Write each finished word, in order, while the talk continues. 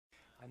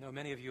know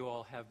many of you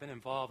all have been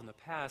involved in the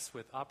past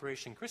with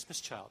Operation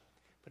Christmas Child,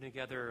 putting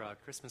together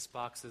Christmas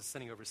boxes,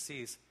 sending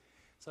overseas.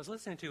 So I was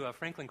listening to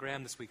Franklin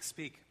Graham this week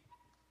speak.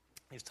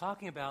 He was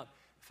talking about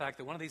the fact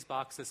that one of these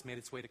boxes made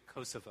its way to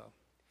Kosovo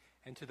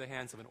and to the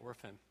hands of an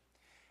orphan.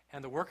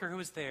 And the worker who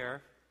was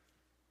there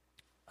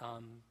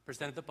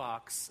presented the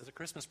box as a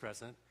Christmas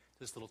present to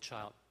this little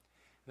child.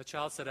 And the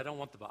child said, "I don't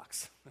want the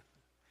box." I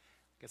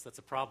guess that's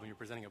a problem. You're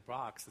presenting a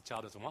box. The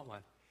child doesn't want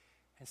one.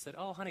 And said,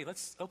 "Oh, honey,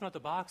 let's open up the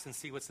box and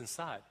see what's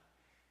inside."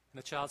 And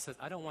the child said,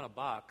 "I don't want a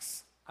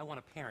box. I want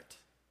a parent."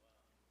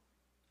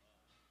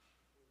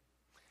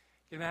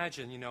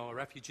 Imagine, a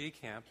refugee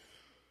camp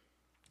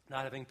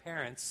not having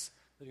parents,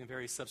 living in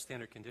very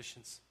substandard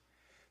conditions.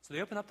 So they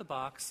open up the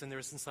box, and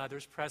there's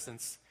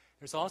presents.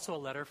 There's also a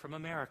letter from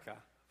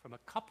America, from a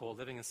couple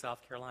living in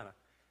South Carolina.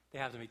 They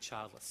happen to be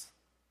childless.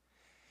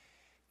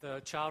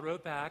 The child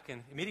wrote back,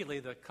 and immediately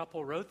the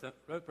couple wrote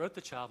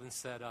the child and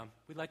said,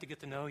 "We'd like to get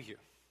to know you."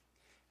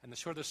 And the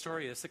short of the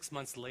story is 6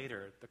 months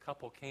later, the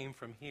couple came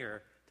from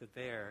here to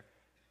there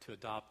to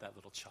adopt that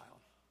little child.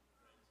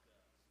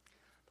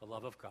 The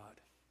love of God,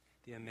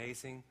 the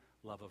amazing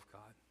love of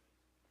God.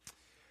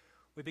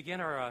 We begin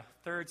our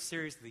third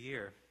series of the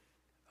year,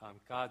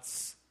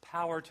 God's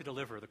power to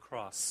deliver, the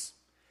cross.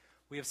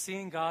 We have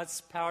seen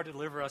God's power to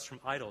deliver us from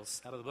idols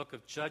out of the book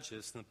of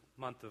Judges in the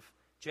month of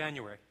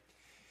January.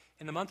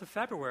 In the month of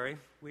February,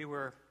 we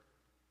were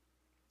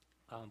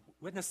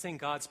witnessing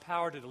God's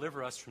power to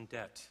deliver us from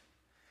debt.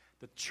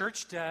 The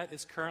church debt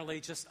is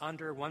currently just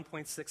under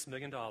 $1.6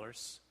 million.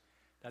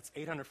 That's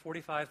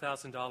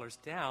 $845,000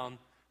 down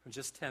from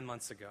just 10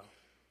 months ago.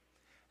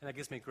 And that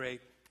gives me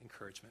great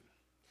encouragement.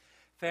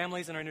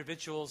 Families and our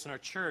individuals in our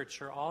church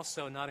are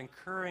also not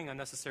incurring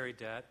unnecessary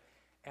debt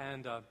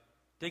and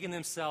digging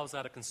themselves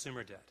out of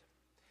consumer debt.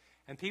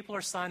 And people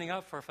are signing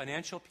up for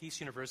Financial Peace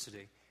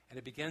University, and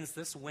it begins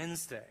this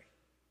Wednesday.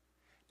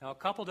 Now, a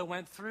couple that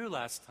went through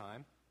last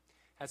time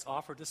has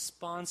offered to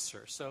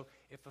sponsor. So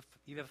if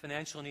you have a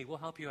financial need, we'll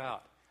help you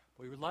out.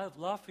 But we would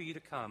love for you to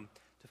come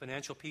to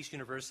Financial Peace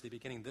University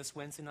beginning this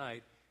Wednesday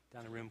night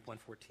down in room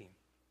 114.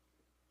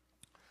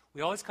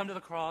 We always come to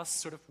the cross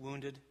sort of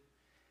wounded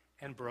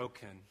and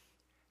broken.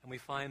 And we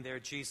find there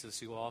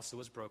Jesus, who also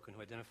was broken,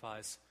 who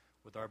identifies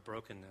with our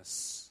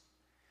brokenness.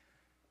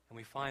 And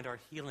we find our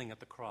healing at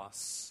the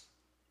cross.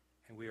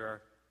 And we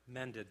are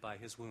mended by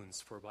his wounds,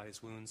 for by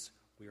his wounds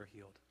we are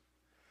healed.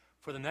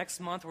 For the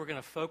next month, we're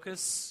going to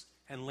focus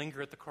and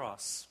linger at the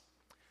cross.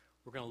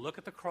 We're going to look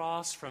at the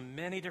cross from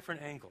many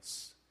different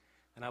angles.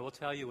 And I will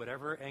tell you,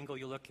 whatever angle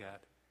you look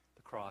at,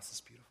 the cross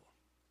is beautiful.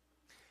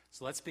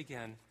 So let's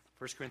begin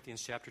 1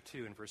 Corinthians chapter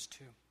 2 and verse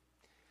 2.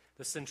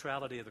 The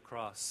centrality of the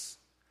cross.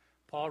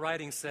 Paul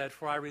writing said,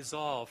 "For I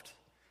resolved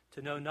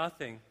to know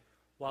nothing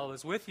while I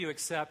was with you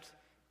except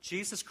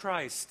Jesus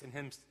Christ and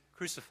him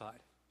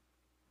crucified."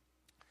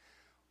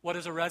 What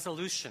is a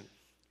resolution?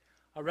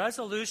 A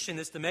resolution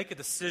is to make a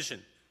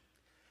decision,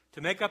 to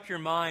make up your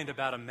mind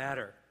about a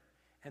matter.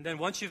 And then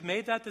once you've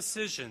made that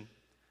decision,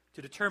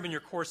 to determine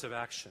your course of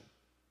action.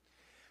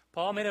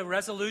 Paul made a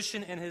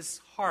resolution in his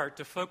heart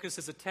to focus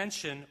his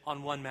attention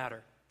on one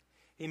matter.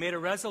 He made a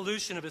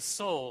resolution of his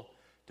soul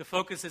to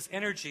focus his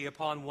energy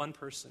upon one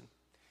person.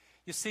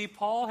 You see,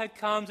 Paul had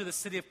come to the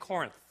city of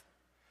Corinth,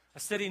 a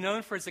city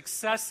known for its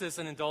excesses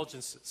and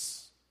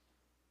indulgences.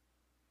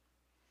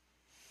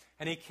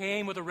 And he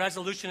came with a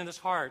resolution in his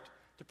heart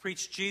to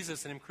preach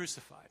Jesus and him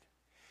crucified.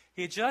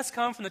 He had just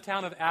come from the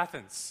town of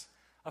Athens,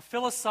 a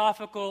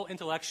philosophical,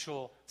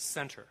 intellectual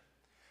center.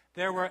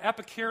 There were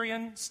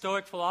Epicurean,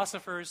 Stoic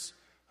philosophers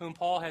whom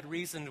Paul had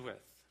reasoned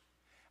with.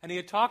 And he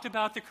had talked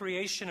about the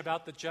creation,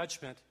 about the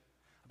judgment,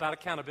 about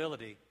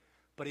accountability,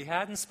 but he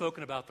hadn't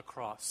spoken about the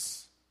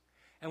cross.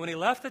 And when he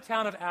left the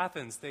town of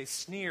Athens, they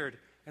sneered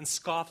and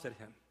scoffed at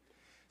him.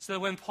 So that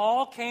when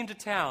Paul came to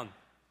town,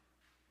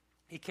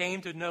 he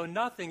came to know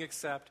nothing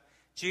except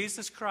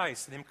Jesus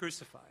Christ and him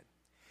crucified.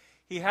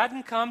 He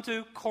hadn't come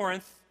to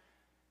Corinth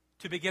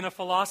to begin a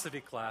philosophy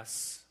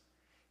class.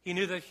 He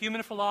knew that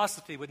human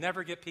philosophy would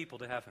never get people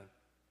to heaven.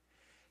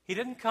 He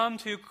didn't come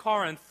to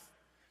Corinth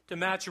to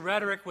match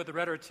rhetoric with the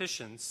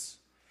rhetoricians.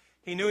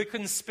 He knew he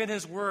couldn't spin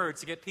his words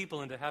to get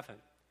people into heaven.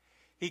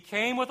 He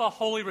came with a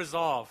holy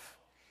resolve.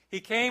 He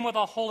came with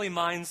a holy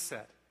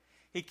mindset.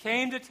 He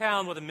came to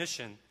town with a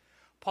mission.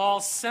 Paul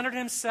centered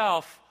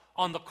himself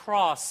on the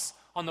cross,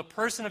 on the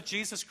person of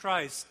Jesus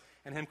Christ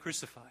and him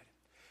crucified.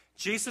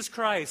 Jesus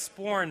Christ,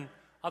 born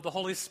of the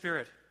Holy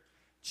Spirit.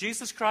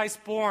 Jesus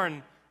Christ,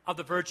 born of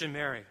the Virgin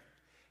Mary.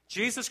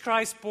 Jesus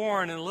Christ,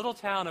 born in the little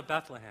town of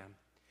Bethlehem.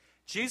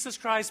 Jesus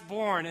Christ,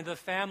 born in the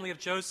family of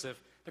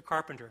Joseph, the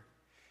carpenter.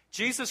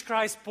 Jesus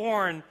Christ,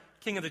 born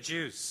King of the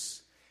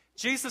Jews.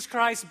 Jesus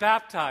Christ,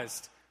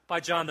 baptized by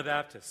John the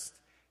Baptist.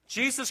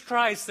 Jesus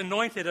Christ,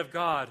 anointed of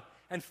God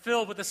and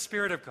filled with the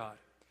Spirit of God.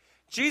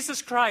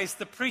 Jesus Christ,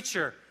 the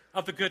preacher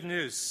of the good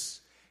news.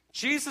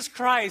 Jesus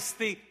Christ,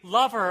 the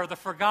lover of the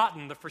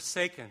forgotten, the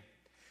forsaken.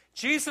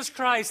 Jesus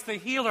Christ, the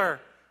healer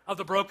of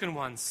the broken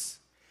ones.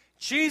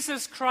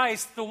 Jesus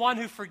Christ, the one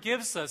who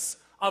forgives us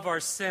of our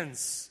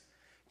sins.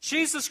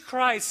 Jesus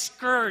Christ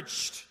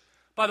scourged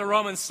by the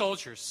Roman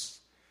soldiers.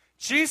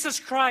 Jesus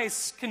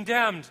Christ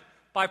condemned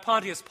by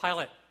Pontius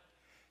Pilate.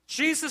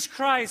 Jesus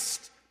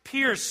Christ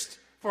pierced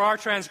for our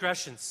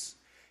transgressions.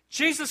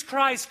 Jesus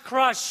Christ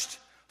crushed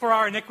for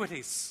our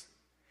iniquities.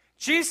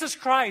 Jesus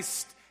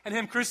Christ and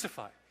Him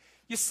crucified.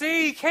 You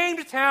see, He came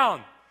to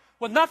town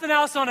with nothing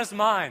else on His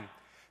mind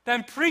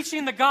than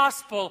preaching the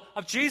gospel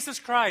of Jesus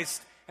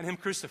Christ and Him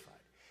crucified.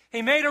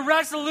 He made a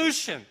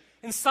resolution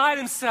inside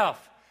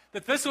Himself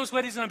that this was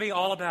what He's going to be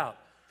all about,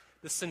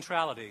 the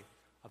centrality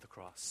of the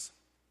cross.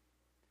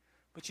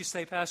 But you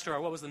say, Pastor,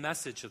 what was the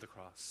message of the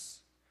cross?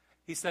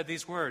 He said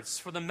these words,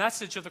 "For the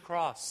message of the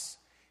cross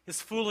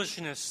is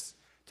foolishness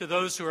to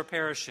those who are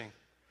perishing,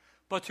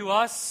 but to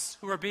us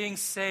who are being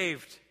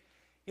saved,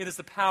 it is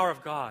the power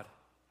of God.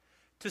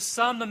 To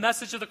some, the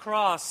message of the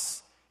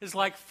cross is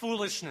like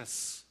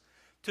foolishness.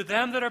 To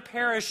them that are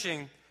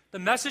perishing, the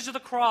message of the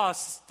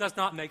cross does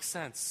not make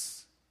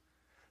sense.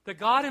 That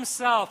God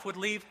Himself would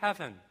leave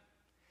heaven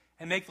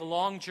and make the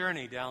long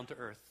journey down to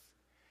earth.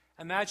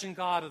 Imagine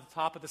God at the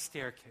top of the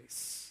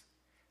staircase,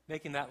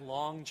 making that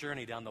long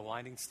journey down the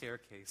winding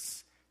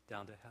staircase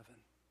down to heaven,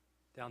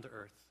 down to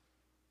earth.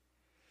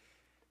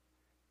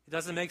 It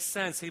doesn't make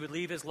sense He would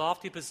leave His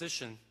lofty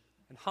position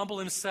and humble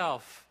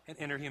Himself and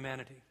enter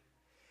humanity.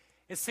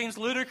 It seems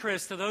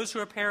ludicrous to those who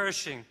are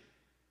perishing,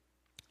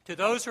 to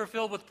those who are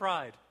filled with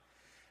pride,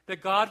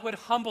 that God would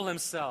humble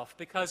Himself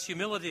because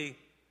humility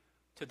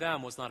to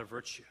them was not a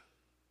virtue.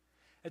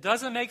 It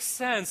doesn't make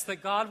sense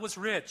that God was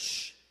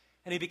rich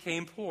and He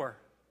became poor.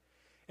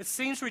 It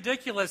seems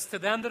ridiculous to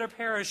them that are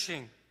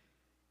perishing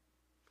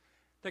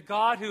that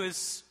God, who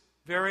is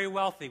very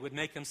wealthy, would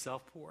make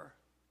Himself poor.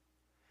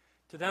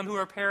 To them who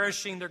are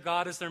perishing, their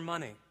God is their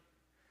money.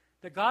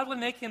 That God would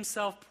make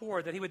Himself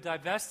poor, that He would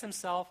divest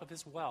Himself of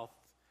His wealth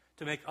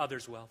to make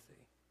others wealthy.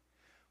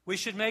 We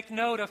should make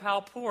note of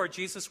how poor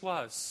Jesus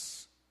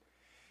was.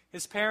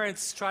 His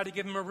parents tried to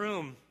give Him a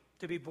room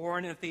to be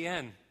born at the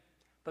inn,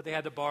 but they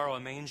had to borrow a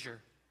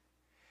manger.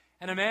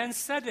 And a man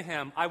said to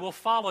Him, "I will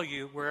follow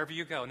you wherever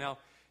you go." Now,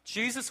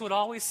 Jesus would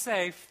always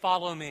say,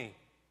 "Follow me."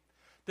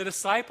 The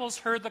disciples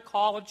heard the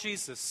call of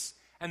Jesus,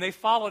 and they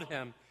followed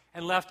Him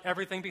and left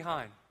everything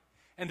behind.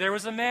 And there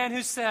was a man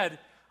who said,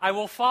 "I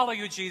will follow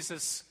you,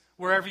 Jesus,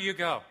 wherever you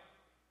go."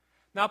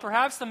 Now,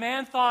 perhaps the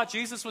man thought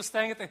Jesus was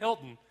staying at the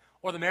Hilton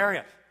or the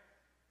Marriott.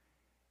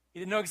 He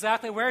didn't know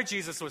exactly where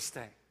Jesus was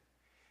staying.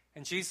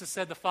 And Jesus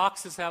said, "The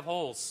foxes have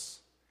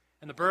holes,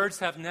 and the birds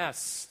have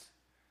nests,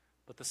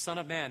 but the Son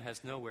of Man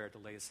has nowhere to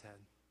lay His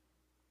head."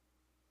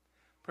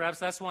 Perhaps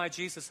that's why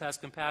Jesus has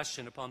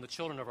compassion upon the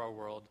children of our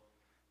world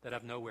that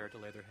have nowhere to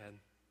lay their head.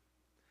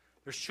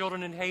 There's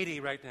children in Haiti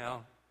right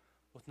now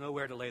with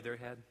nowhere to lay their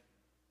head.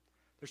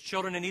 There's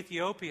children in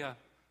Ethiopia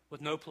with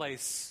no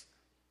place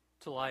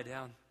to lie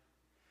down.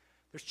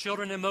 There's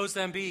children in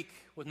Mozambique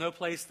with no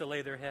place to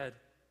lay their head.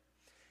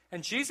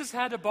 And Jesus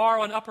had to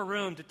borrow an upper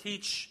room to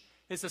teach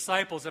His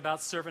disciples about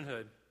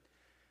servanthood.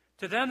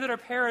 To them that are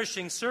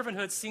perishing,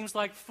 servanthood seems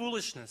like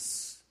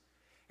foolishness.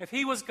 If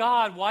He was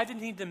God, why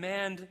didn't He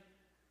demand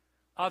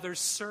others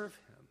serve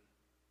Him?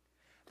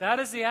 That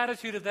is the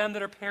attitude of them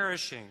that are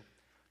perishing,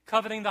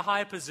 coveting the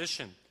high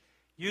position,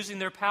 using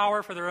their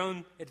power for their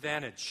own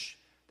advantage,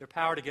 their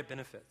power to get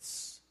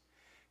benefits.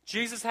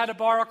 Jesus had to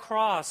borrow a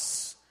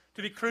cross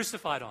to be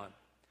crucified on.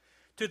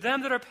 To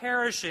them that are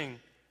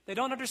perishing, they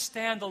don't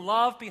understand the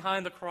love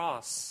behind the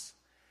cross.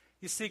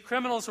 You see,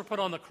 criminals were put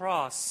on the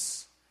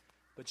cross,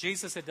 but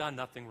Jesus had done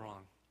nothing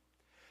wrong.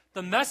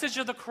 The message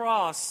of the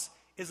cross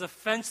is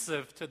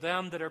offensive to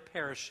them that are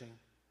perishing,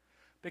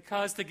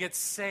 because to get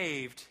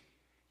saved,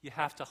 you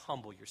have to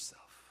humble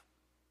yourself.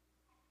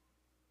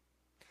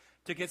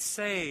 To get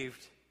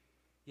saved,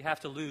 you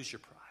have to lose your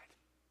pride.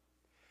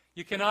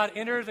 You cannot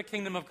enter the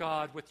kingdom of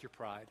God with your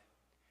pride,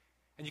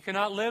 and you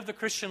cannot live the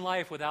Christian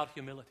life without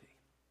humility.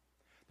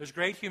 There's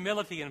great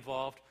humility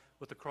involved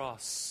with the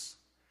cross.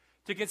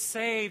 To get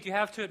saved, you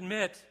have to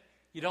admit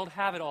you don't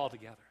have it all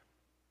together.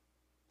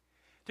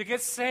 To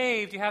get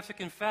saved, you have to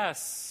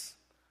confess,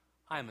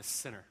 I am a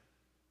sinner.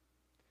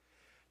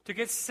 To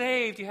get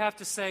saved, you have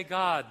to say,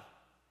 God,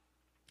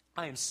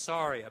 I am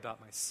sorry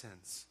about my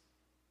sins.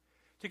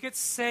 To get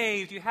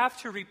saved, you have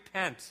to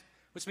repent,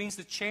 which means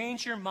to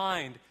change your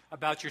mind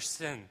about your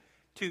sin,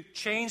 to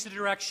change the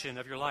direction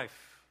of your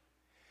life.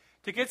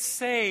 To get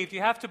saved,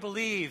 you have to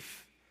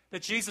believe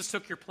that Jesus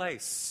took your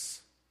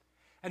place.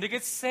 And to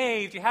get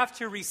saved, you have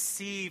to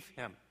receive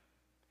Him.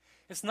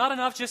 It's not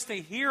enough just to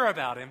hear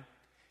about Him.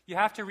 You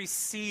have to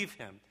receive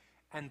Him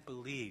and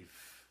believe.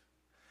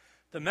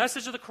 The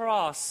message of the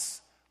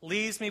cross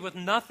leaves me with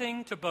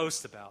nothing to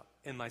boast about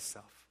in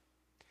myself.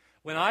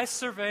 When I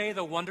survey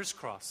the wondrous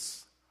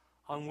cross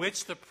on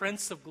which the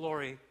Prince of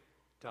Glory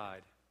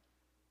died,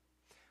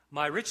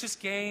 my richest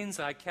gains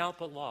I count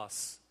but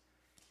loss,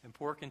 and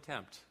pour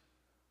contempt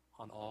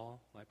on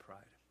all my pride.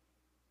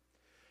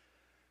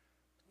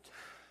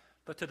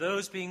 But to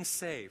those being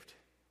saved,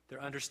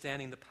 they're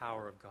understanding the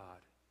power of God.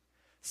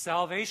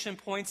 Salvation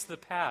points to the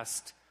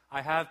past,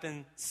 I have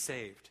been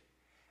saved.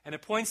 And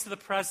it points to the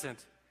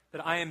present,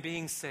 that I am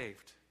being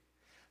saved.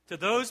 To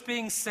those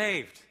being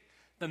saved,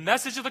 the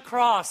message of the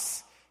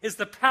cross is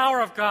the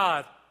power of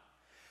God.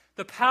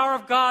 The power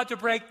of God to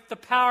break the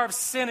power of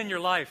sin in your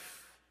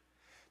life.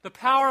 The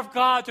power of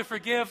God to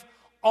forgive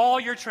all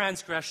your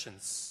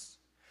transgressions.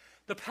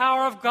 The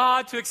power of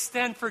God to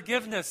extend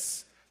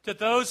forgiveness to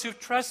those who've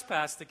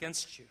trespassed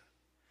against you.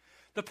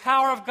 The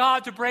power of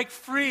God to break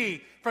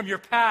free from your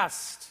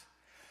past.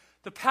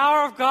 The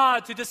power of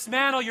God to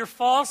dismantle your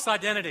false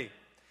identity.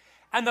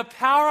 And the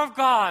power of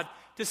God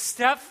to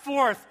step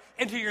forth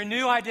into your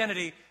new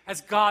identity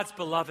as God's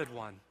beloved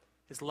one,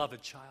 his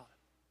beloved child.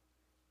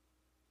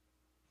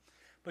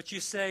 But you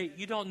say,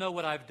 you don't know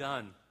what I've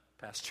done,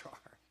 Pastor R.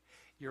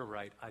 You're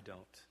right, I don't.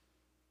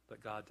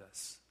 But God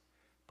does.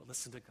 But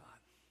listen to God.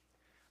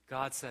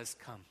 God says,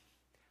 come,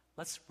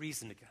 let's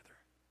reason together.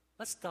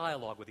 Let's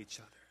dialogue with each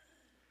other.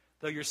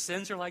 Though your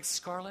sins are like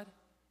scarlet,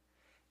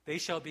 they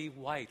shall be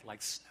white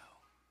like snow.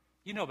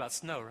 You know about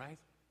snow, right?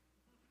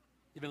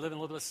 You've been living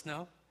a little bit of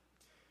snow?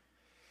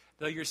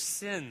 Though your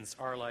sins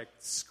are like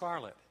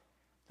scarlet,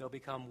 they'll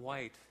become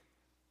white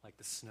like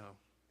the snow.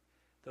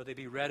 Though they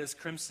be red as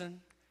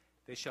crimson,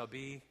 they shall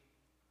be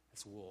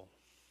as wool.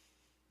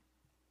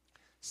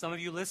 Some of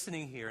you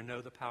listening here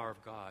know the power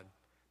of God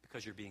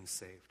because you're being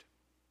saved.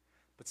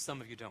 But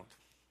some of you don't.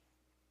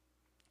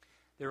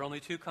 There are only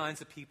two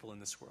kinds of people in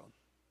this world.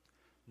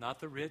 Not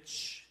the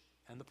rich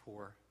and the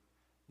poor.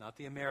 Not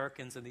the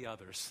Americans and the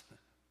others.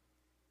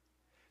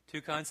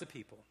 Two kinds of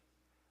people.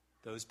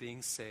 Those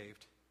being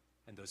saved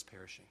and those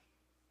perishing.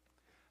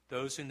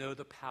 Those who know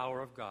the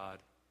power of God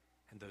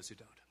and those who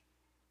don't.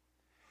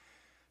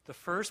 The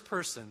first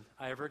person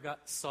I ever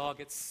saw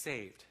get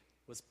saved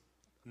was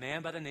a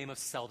man by the name of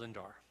Selden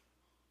Dar.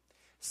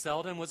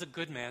 Selden was a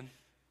good man.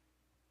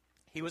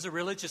 He was a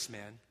religious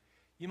man.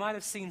 You might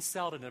have seen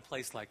Selden in a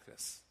place like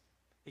this.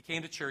 He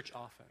came to church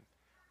often,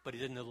 but he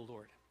didn't know the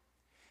Lord.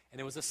 And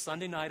it was a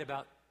Sunday night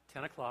about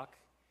 10 o'clock,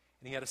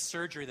 and he had a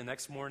surgery the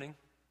next morning,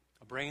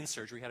 a brain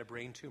surgery. He had a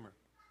brain tumor.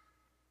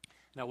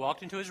 And I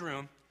walked into his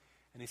room,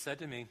 and he said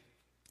to me,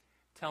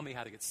 tell me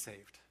how to get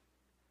saved.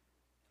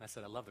 And I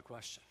said, I love the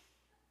question.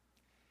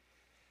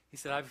 He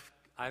said,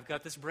 I've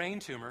got this brain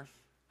tumor,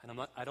 and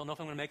I don't know if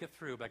I'm going to make it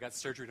through, but I got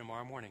surgery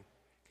tomorrow morning.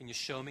 Can you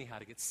show me how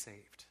to get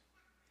saved?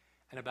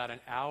 And about an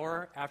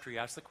hour after he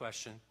asked the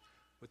question,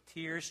 with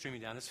tears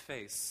streaming down his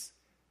face,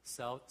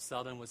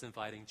 Selden was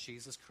inviting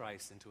Jesus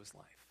Christ into his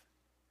life.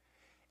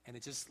 And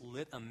it just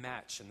lit a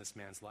match in this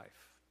man's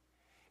life.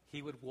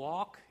 He would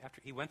walk,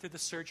 after he went through the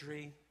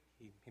surgery,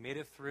 he made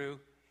it through,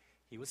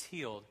 he was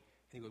healed,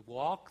 and he would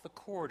walk the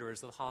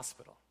corridors of the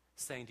hospital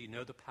saying, do you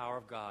know the power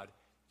of God?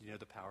 Do you know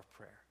the power of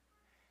prayer?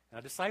 And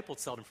I discipled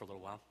Selden for a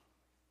little while.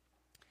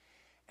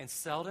 And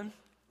Selden,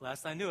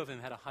 last I knew of him,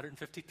 had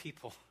 150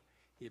 people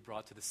he had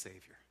brought to the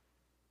Savior.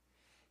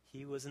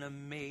 He was an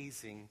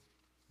amazing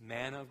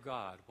man of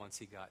God once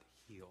he got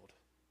healed.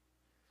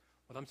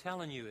 What I'm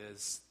telling you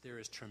is there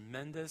is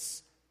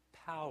tremendous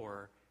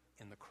power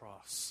in the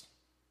cross.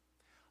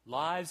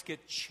 Lives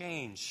get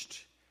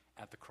changed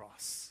at the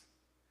cross.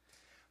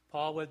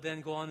 Paul would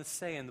then go on to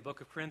say in the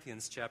book of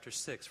Corinthians, chapter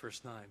 6,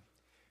 verse 9,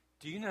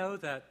 do you know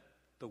that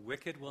the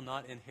wicked will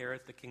not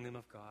inherit the kingdom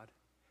of God?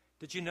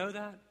 Did you know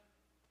that?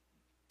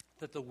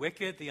 That the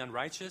wicked, the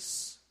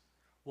unrighteous,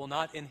 will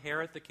not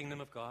inherit the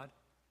kingdom of God?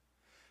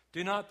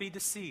 Do not be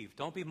deceived.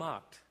 Don't be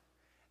mocked.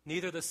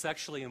 Neither the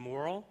sexually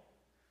immoral,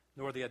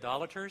 nor the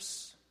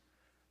idolaters,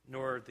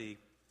 nor the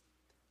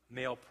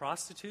male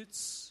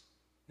prostitutes.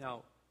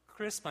 Now,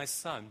 Chris, my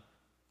son,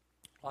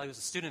 while he was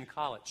a student in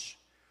college,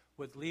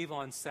 would leave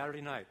on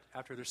Saturday night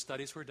after their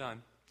studies were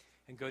done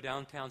and go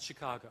downtown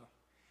Chicago.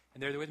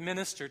 And there they would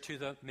minister to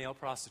the male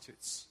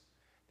prostitutes.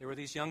 There were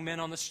these young men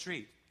on the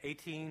street,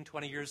 18,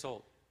 20 years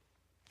old.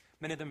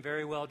 Many of them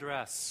very well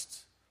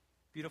dressed,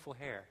 beautiful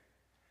hair,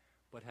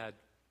 but had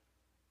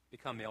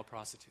become male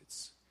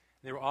prostitutes.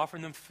 They were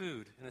offering them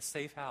food in a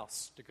safe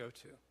house to go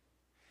to.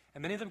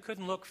 And many of them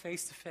couldn't look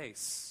face to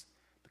face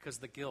because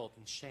of the guilt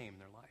and shame in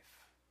their life.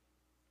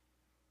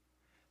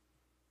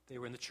 They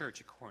were in the church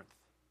at Corinth.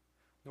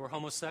 Nor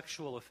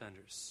homosexual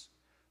offenders,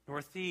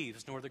 nor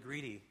thieves, nor the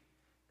greedy,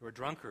 nor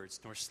drunkards,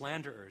 nor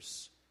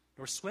slanderers,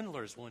 nor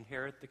swindlers will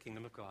inherit the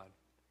kingdom of God.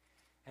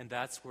 And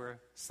that's where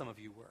some of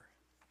you were.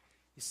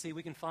 You see,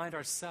 we can find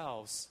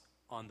ourselves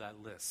on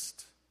that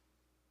list.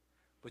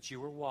 But you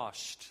were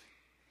washed,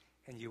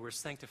 and you were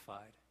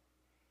sanctified,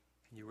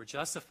 and you were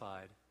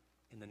justified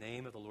in the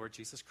name of the Lord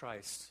Jesus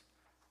Christ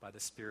by the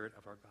Spirit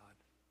of our God.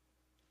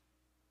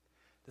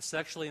 The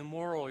sexually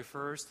immoral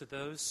refers to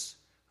those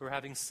who are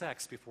having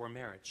sex before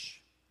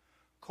marriage.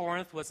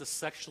 Corinth was a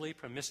sexually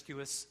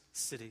promiscuous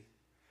city.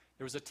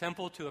 There was a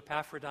temple to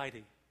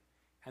Aphrodite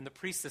and the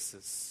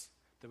priestesses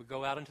that would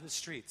go out into the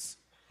streets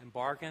and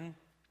bargain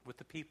with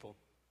the people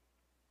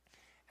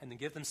and then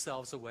give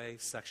themselves away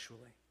sexually.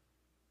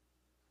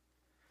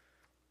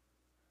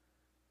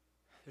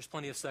 There's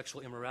plenty of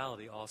sexual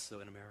immorality also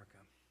in America.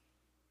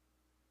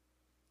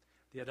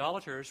 The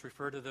idolaters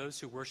refer to those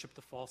who worship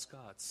the false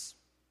gods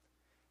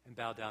and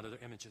bow down to their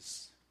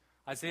images.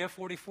 Isaiah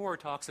 44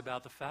 talks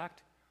about the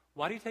fact,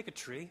 Why do you take a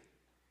tree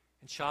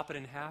and chop it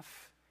in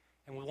half?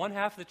 And with one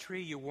half of the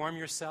tree, you warm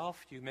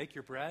yourself, you make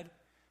your bread,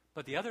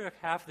 but the other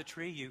half of the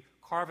tree, you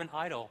carve an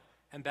idol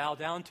and bow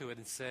down to it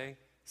and say,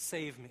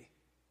 "Save me."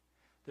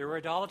 There were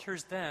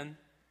idolaters then,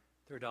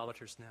 there are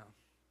idolaters now.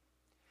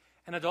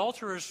 And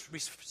adulterers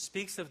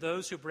speaks of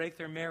those who break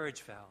their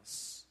marriage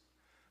vows.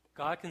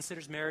 God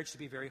considers marriage to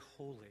be very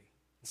holy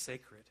and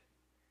sacred.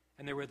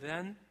 And there were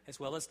then, as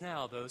well as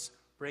now, those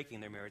breaking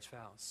their marriage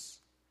vows.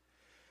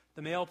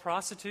 The male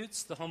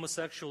prostitutes, the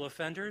homosexual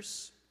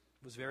offenders,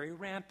 was very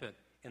rampant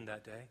in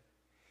that day.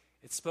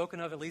 It's spoken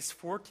of at least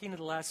 14 of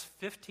the last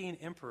 15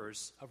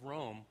 emperors of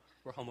Rome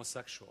were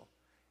homosexual,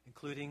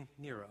 including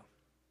Nero.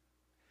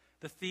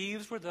 The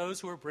thieves were those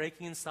who were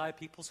breaking inside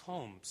people's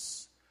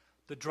homes.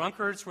 The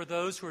drunkards were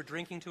those who were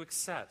drinking to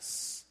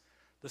excess.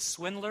 The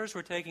swindlers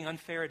were taking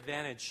unfair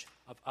advantage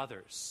of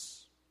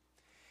others.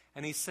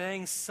 And he's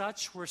saying,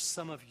 such were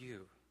some of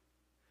you.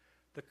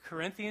 The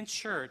Corinthian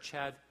church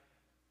had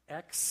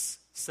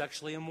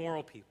ex-sexually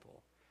immoral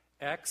people,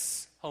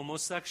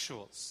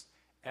 ex-homosexuals,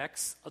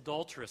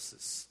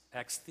 ex-adulteresses,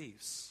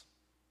 ex-thieves.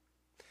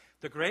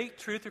 The great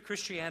truth of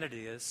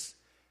Christianity is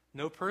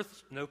no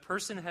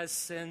person has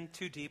sinned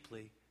too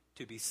deeply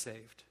to be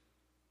saved.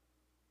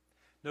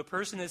 No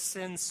person has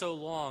sinned so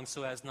long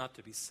so as not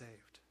to be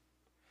saved.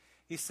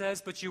 He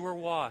says, but you were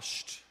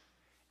washed,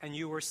 and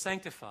you were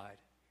sanctified,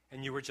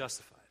 and you were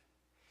justified.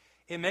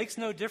 It makes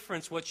no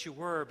difference what you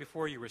were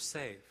before you were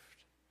saved,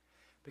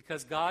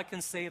 because God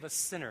can save a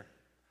sinner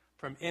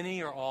from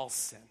any or all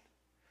sin.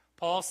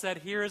 Paul said,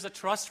 here is a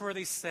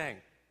trustworthy saying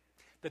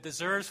that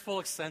deserves full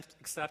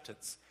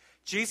acceptance.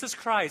 Jesus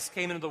Christ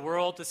came into the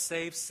world to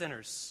save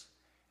sinners,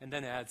 and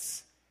then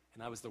adds,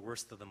 and I was the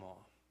worst of them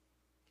all.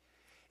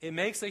 It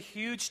makes a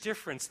huge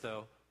difference,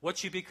 though,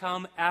 what you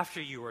become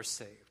after you are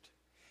saved.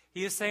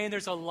 He is saying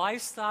there's a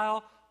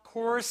lifestyle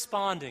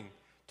corresponding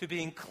to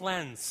being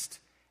cleansed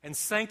and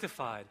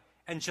sanctified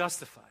and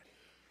justified.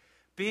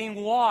 Being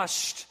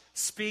washed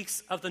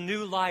speaks of the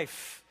new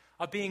life,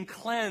 of being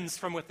cleansed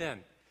from within.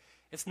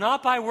 It's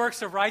not by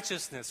works of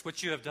righteousness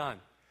which you have done,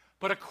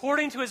 but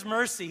according to his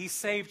mercy he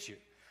saved you,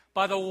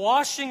 by the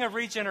washing of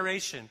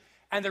regeneration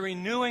and the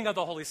renewing of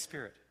the Holy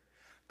Spirit.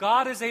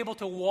 God is able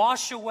to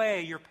wash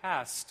away your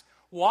past,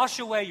 wash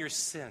away your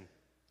sin.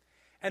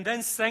 And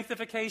then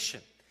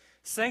sanctification.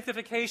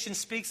 Sanctification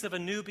speaks of a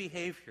new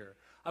behavior,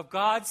 of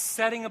God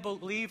setting a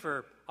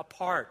believer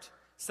apart,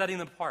 setting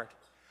them apart.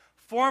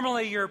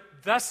 Formerly your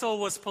vessel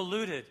was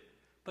polluted,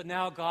 but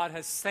now God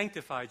has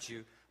sanctified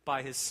you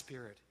by his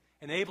Spirit,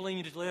 enabling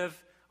you to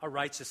live a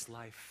righteous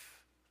life.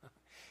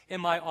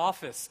 In my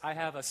office, I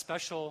have a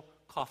special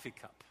coffee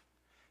cup.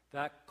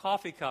 That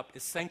coffee cup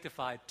is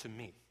sanctified to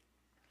me.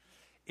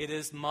 It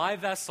is my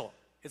vessel.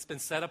 It's been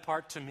set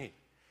apart to me.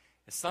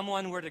 If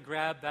someone were to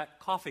grab that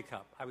coffee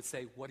cup, I would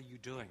say, what are you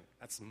doing?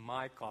 That's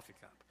my coffee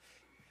cup.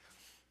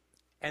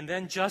 And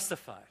then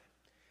justified.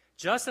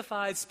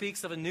 Justified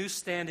speaks of a new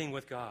standing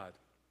with God.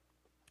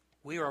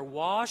 We are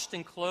washed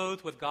and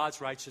clothed with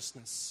God's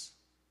righteousness.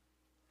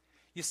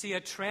 You see, a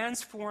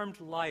transformed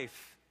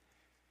life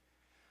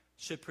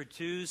should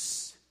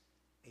produce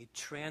a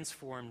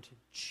transformed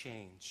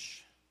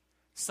change.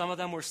 Some of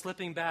them were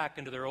slipping back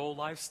into their old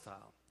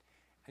lifestyle,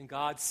 and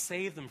God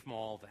saved them from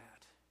all that.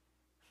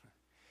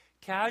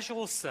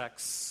 Casual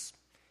sex,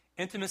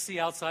 intimacy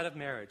outside of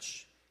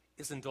marriage,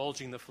 is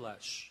indulging the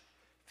flesh,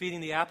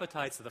 feeding the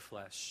appetites of the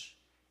flesh.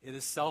 It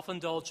is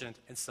self-indulgent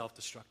and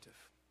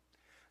self-destructive.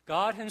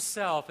 God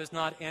himself is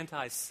not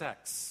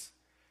anti-sex.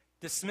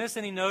 Dismiss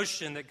any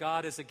notion that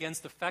God is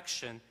against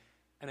affection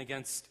and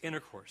against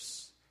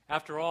intercourse.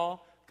 After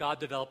all, God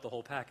developed the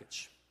whole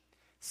package.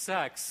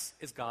 Sex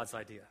is God's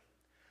idea.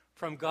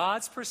 From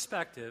God's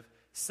perspective,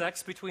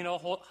 sex between a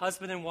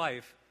husband and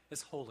wife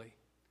is holy.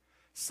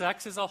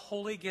 Sex is a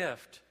holy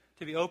gift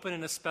to be opened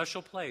in a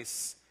special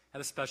place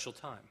at a special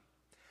time.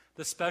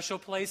 The special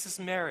place is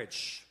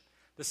marriage.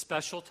 The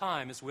special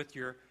time is with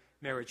your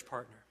marriage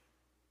partner.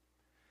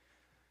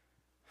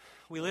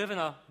 We live in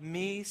a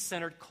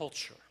me-centered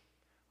culture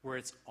where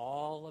it's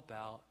all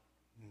about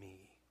me.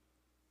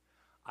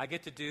 I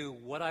get to do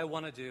what I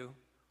want to do,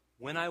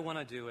 when I want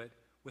to do it,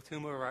 with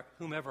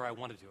whomever I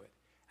want to do it,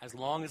 as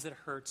long as it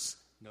hurts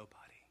nobody.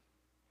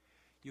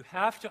 You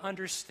have to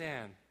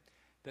understand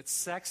that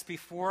sex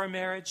before a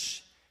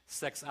marriage,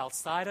 sex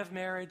outside of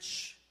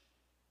marriage,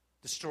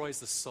 destroys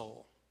the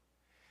soul.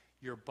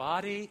 Your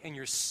body and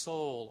your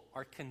soul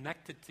are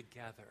connected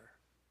together.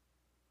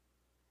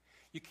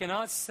 You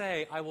cannot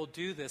say, I will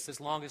do this as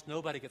long as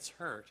nobody gets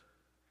hurt,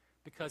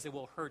 because it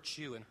will hurt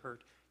you and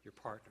hurt your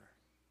partner.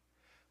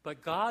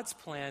 But God's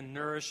plan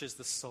nourishes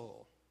the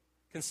soul.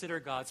 Consider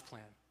God's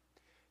plan.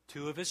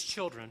 Two of his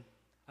children,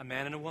 a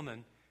man and a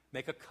woman,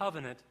 make a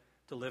covenant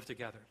to live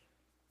together.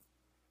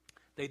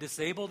 They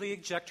disable the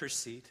ejector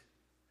seat.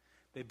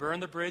 They burn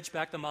the bridge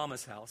back to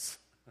mama's house.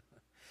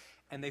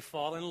 And they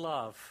fall in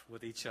love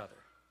with each other.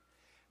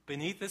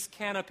 Beneath this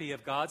canopy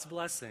of God's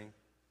blessing,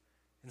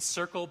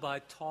 encircled by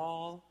a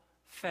tall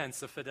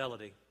fence of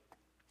fidelity,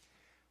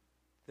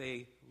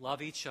 they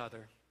love each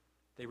other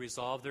They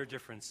resolve their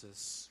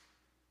differences.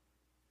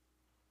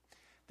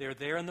 They're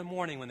there in the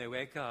morning when they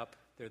wake up.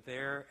 They're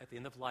there at the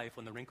end of life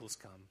when the wrinkles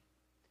come.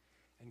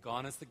 And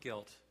gone is the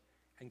guilt,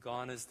 and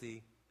gone is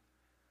the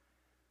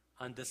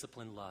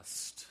undisciplined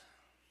lust.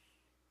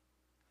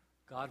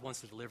 God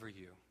wants to deliver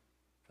you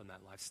from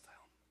that lifestyle.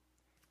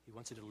 He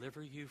wants to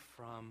deliver you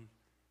from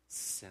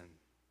sin.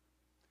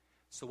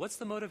 So what's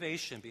the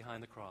motivation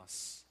behind the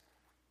cross?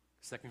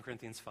 2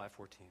 Corinthians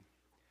 5:14.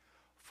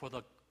 For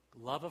the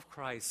love of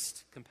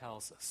Christ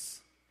compels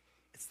us.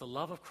 It's the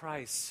love of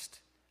Christ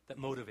that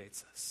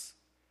motivates us.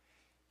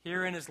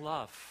 Herein is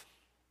love.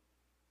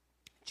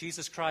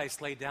 Jesus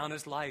Christ laid down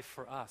his life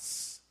for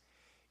us.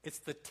 It's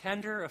the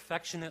tender,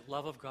 affectionate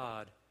love of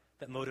God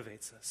that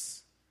motivates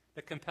us,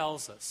 that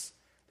compels us,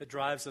 that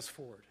drives us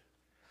forward.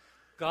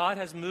 God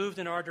has moved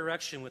in our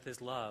direction with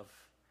his love.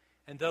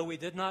 And though we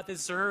did not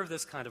deserve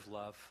this kind of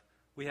love,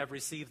 we have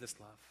received this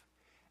love.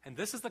 And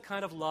this is the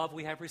kind of love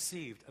we have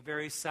received, a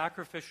very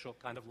sacrificial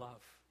kind of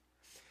love.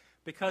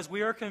 Because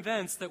we are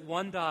convinced that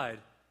one died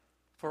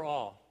for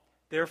all,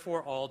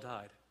 therefore all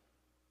died.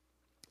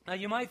 Now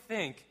you might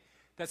think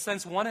that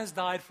since one has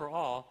died for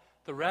all,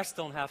 the rest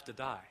don't have to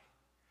die.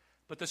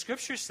 But the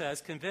scripture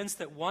says, convinced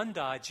that one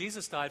died,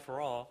 Jesus died for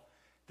all,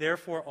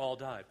 therefore all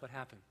died. What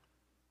happened?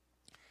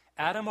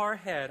 Adam, our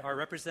head, our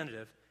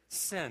representative,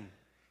 sinned,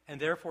 and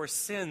therefore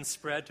sin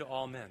spread to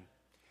all men.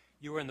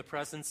 You are in the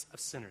presence of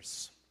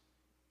sinners.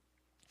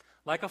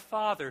 Like a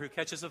father who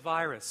catches a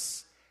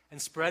virus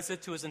and spreads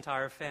it to his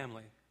entire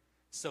family,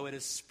 so it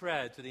is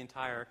spread to the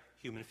entire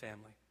human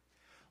family.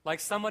 Like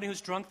somebody who's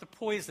drunk the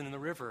poison in the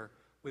river,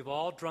 we've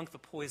all drunk the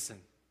poison.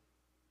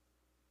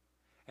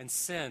 And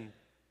sin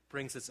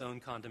brings its own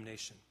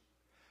condemnation.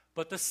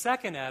 But the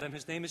second Adam,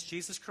 whose name is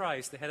Jesus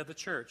Christ, the head of the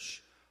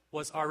church,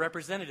 was our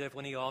representative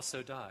when he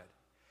also died.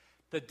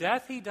 The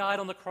death he died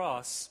on the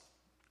cross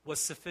was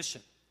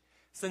sufficient,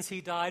 since he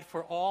died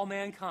for all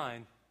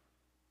mankind.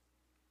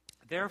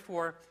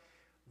 Therefore,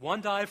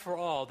 one died for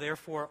all,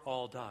 therefore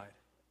all died.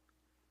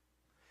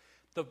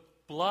 The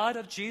blood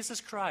of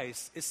Jesus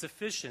Christ is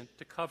sufficient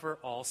to cover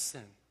all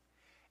sin.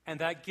 And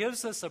that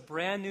gives us a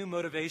brand new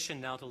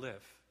motivation now to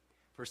live.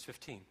 Verse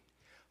 15.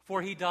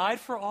 For he died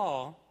for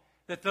all,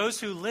 that those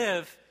who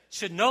live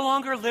should no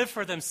longer live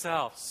for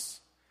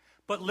themselves,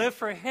 but live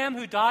for him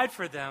who died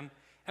for them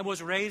and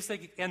was raised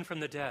again from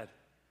the dead.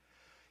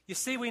 You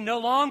see, we no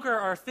longer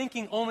are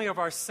thinking only of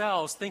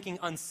ourselves, thinking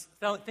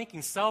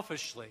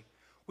selfishly.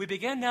 We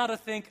begin now to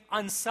think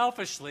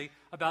unselfishly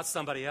about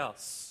somebody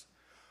else.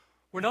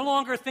 We're no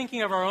longer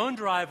thinking of our own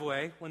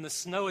driveway when the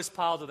snow is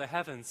piled to the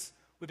heavens.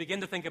 We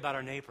begin to think about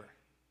our neighbor.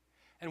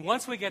 And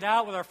once we get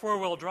out with our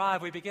four-wheel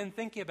drive, we begin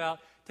thinking about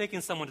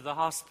taking someone to the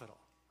hospital.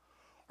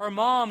 Or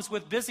moms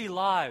with busy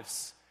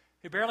lives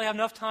who barely have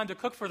enough time to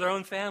cook for their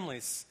own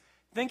families,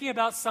 thinking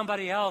about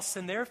somebody else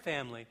and their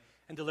family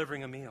and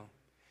delivering a meal.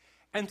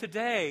 And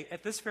today,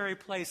 at this very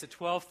place at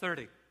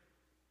 12:30,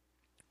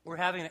 we're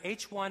having an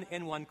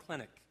H1N1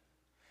 clinic.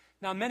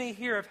 Now, many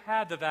here have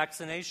had the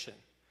vaccination,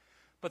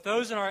 but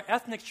those in our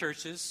ethnic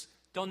churches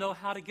don't know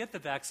how to get the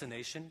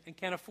vaccination and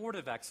can't afford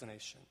a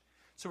vaccination.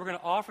 So we're going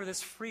to offer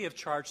this free of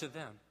charge to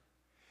them.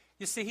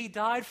 You see, he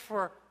died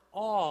for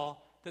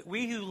all, that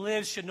we who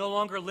live should no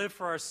longer live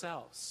for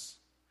ourselves.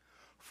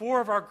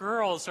 4 of our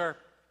girls are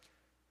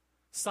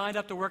signed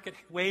up to work at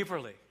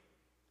Waverly,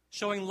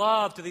 showing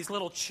love to these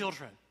little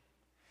children.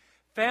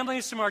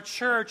 Families from our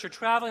church are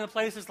traveling to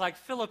places like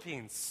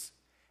Philippines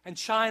and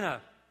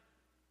China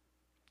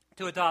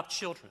to adopt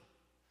children.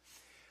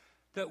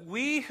 That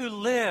we who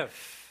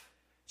live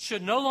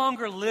should no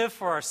longer live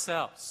for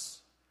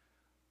ourselves,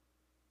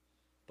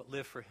 but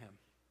live for him.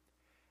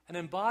 An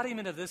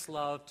embodiment of this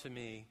love to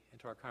me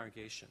and to our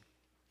congregation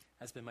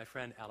has been my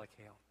friend Alec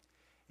Hale.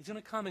 He's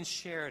going to come and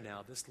share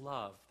now this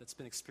love that's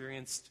been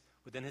experienced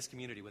within his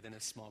community, within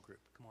his small group.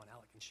 Come on,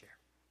 Alec, and share.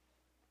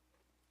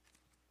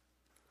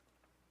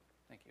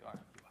 Thank you, Art.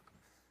 You're welcome.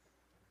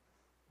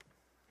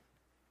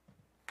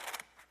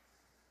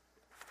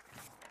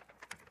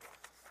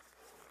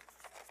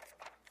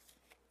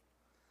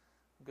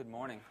 Good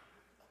morning.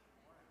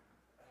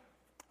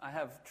 I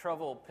have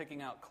trouble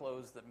picking out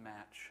clothes that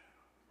match,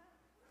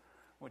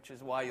 which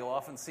is why you'll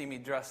often see me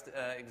dressed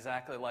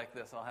exactly like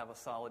this. I'll have a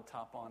solid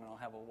top on, and I'll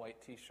have a white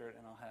t-shirt,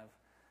 and I'll have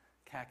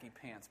khaki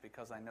pants,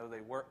 because I know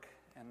they work,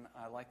 and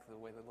I like the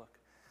way they look.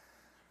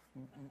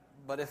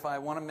 But if I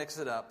want to mix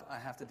it up, I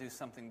have to do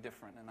something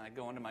different, and I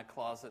go into my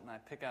closet, and I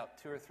pick out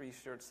 2 or 3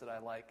 shirts that I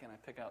like, and I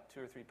pick out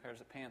 2 or 3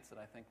 pairs of pants that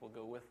I think will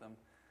go with them,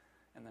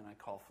 and then I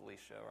call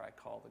Felicia, or I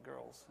call the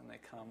girls, and they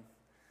come,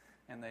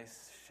 and they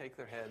shake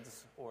their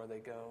heads, or they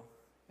go,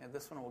 yeah,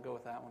 this one will go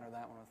with that one, or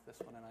that one with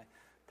this one, and I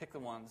pick the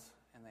ones,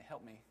 and they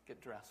help me get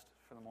dressed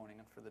for the morning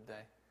and for the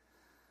day.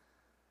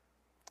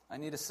 I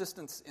need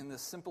assistance in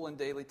this simple and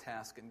daily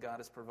task, and God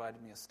has provided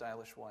me a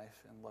stylish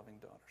wife and loving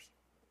daughters.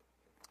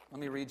 Let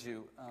me read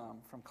you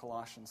from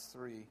Colossians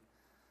 3.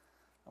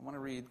 I want to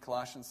read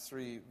Colossians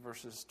 3,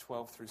 verses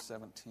 12 through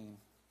 17.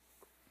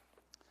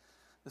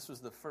 This was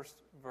the first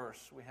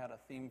verse. We had a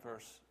theme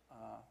verse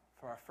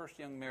for our first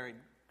young married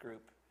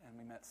group and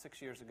we met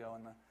 6 years ago,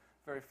 and the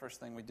very first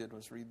thing we did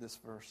was read this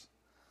verse.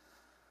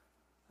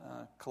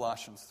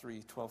 Colossians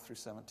 3:12 through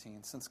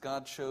 17. Since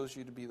God chose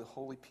you to be the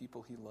holy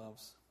people he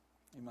loves,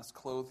 you must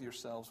clothe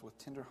yourselves with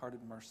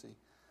tender-hearted mercy,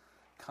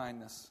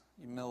 kindness,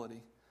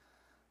 humility,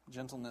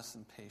 gentleness,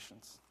 and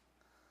patience.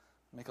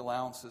 Make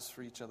allowances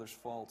for each other's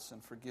faults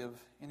and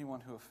forgive anyone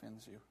who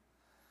offends you.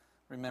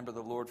 Remember,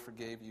 the Lord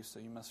forgave you, so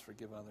you must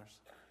forgive others.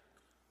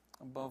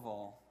 Above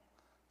all,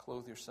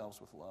 clothe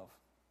yourselves with love,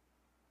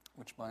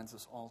 which binds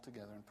us all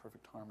together in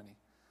perfect harmony.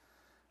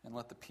 And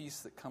let the peace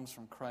that comes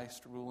from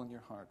Christ rule in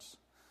your hearts.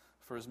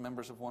 For as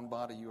members of one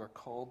body, you are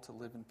called to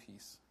live in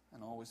peace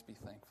and always be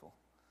thankful.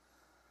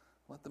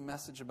 Let the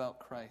message about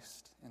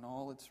Christ in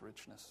all its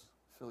richness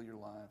fill your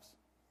lives.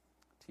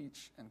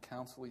 Teach and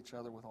counsel each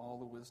other with all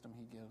the wisdom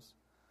he gives.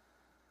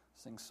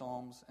 Sing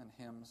psalms and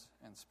hymns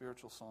and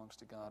spiritual songs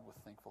to God with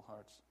thankful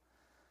hearts.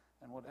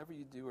 And whatever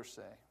you do or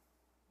say,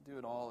 do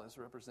it all as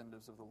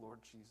representatives of the Lord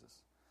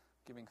Jesus,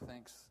 giving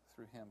thanks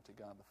through him to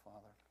God the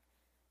Father.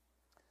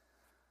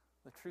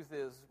 The truth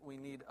is, we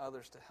need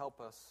others to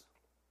help us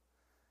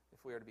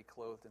if we are to be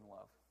clothed in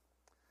love.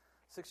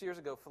 6 years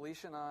ago,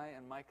 Felicia and I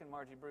and Mike and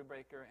Margie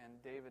Brubaker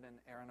and David and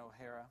Aaron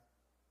O'Hara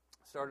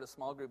started a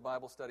small group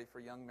Bible study for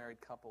young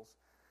married couples.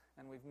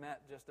 And we've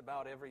met just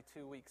about every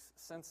 2 weeks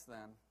since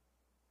then.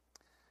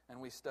 And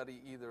we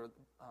study either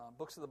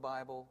books of the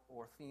Bible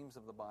or themes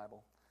of the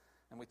Bible.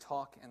 And we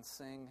talk and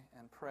sing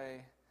and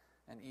pray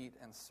and eat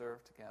and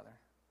serve together.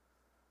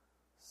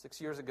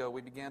 6 years ago,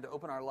 we began to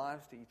open our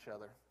lives to each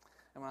other.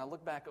 And when I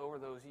look back over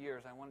those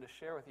years, I wanted to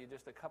share with you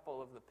just a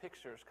couple of the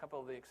pictures, a couple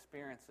of the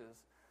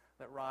experiences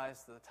that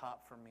rise to the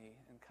top for me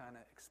and kind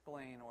of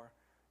explain or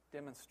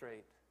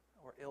demonstrate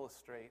or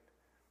illustrate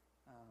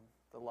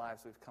the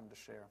lives we've come to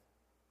share.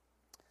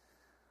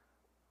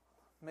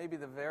 Maybe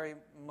the very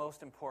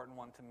most important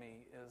one to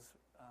me is,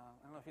 I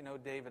don't know if you know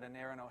David and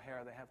Aaron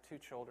O'Hara. They have 2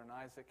 children,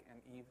 Isaac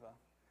and Eva.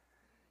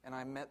 And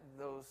I met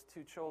those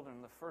 2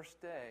 children the first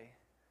day,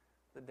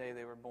 the day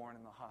they were born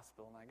in the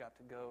hospital. And I got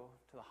to go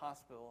to the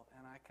hospital,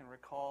 and I can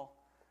recall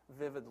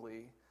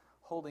vividly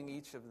holding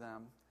each of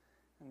them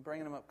and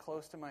bringing them up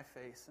close to my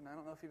face. And I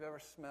don't know if you've ever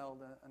smelled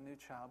a new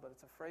child, but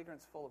it's a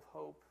fragrance full of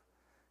hope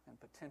and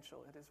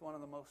potential. It is one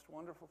of the most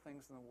wonderful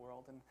things in the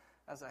world. And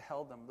as I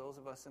held them, those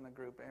of us in the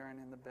group, Aaron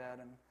in the bed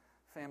and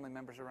family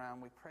members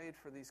around, we prayed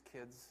for these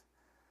kids.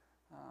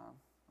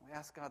 We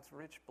asked God's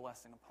rich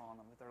blessing upon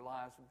them, that their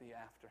lives would be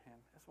after him.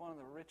 It's one of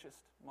the richest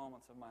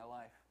moments of my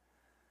life.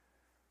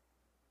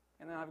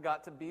 And then I've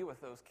got to be with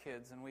those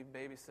kids, and we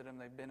babysit them.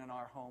 They've been in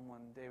our home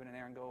when David and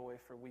Aaron go away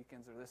for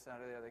weekends or this,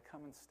 that, or the other. They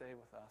come and stay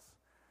with us.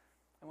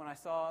 And when I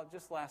saw,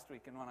 just last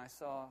weekend, when I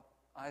saw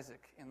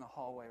Isaac in the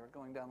hallway, or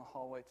going down the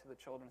hallway to the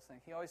children's thing,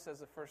 he always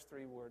says the first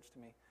 3 words to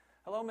me.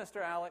 Hello,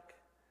 Mr. Alec.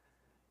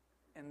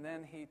 And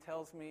then he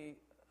tells me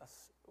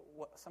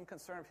some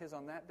concern of his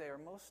on that day, or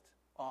most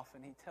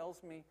often, he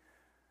tells me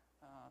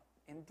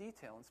in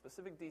detail, in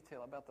specific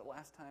detail, about the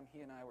last time he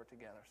and I were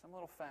together. Some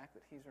little fact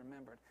that he's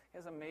remembered. He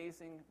has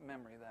amazing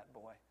memory, that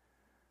boy.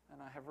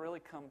 And I have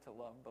really come to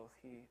love both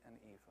he and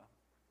Eva.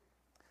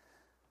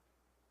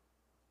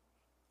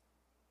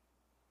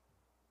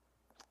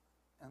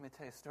 Let me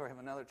tell you a story of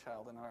another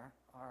child in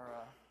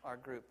our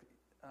group.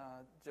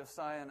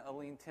 Josiah and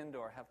Aline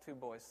Tindor have 2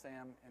 boys,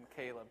 Sam and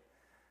Caleb.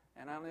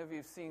 And I don't know if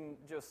you've seen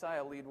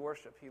Josiah lead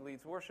worship. He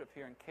leads worship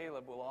here, and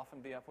Caleb will often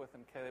be up with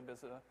him. Caleb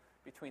is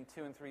between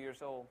 2 and 3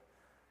 years old.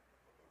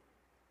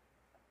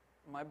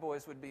 My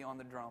boys would be on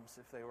the drums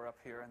if they were up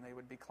here, and they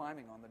would be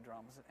climbing on the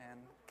drums. And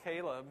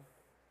Caleb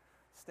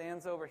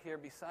stands over here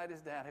beside his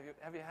dad.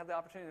 Have you had the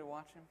opportunity to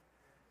watch him?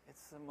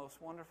 It's the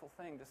most wonderful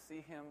thing to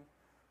see him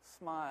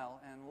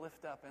smile and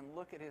lift up and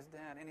look at his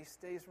dad. And he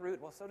stays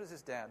rooted. Well, so does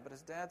his dad. But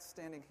his dad's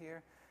standing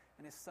here,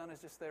 and his son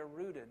is just there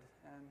rooted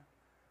and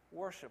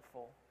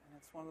worshipful. And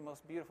it's one of the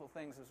most beautiful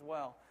things as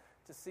well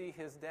to see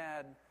his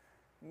dad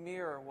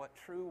mirror what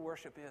true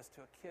worship is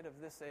to a kid of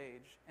this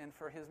age. And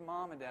for his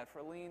mom and dad, for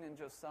Aline and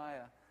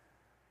Josiah,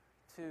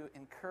 to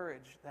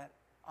encourage that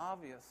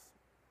obvious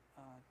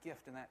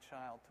gift in that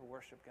child to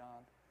worship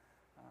God.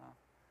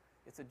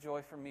 It's a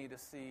joy for me to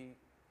see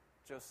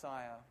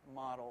Josiah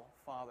model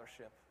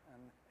fathership,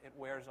 and it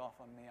wears off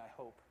on me, I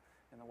hope,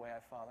 in the way I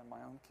father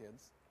my own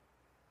kids.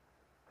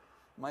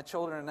 My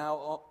children are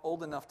now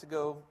old enough to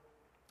go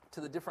to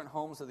the different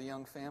homes of the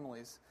young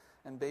families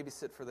and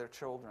babysit for their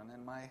children,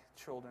 and my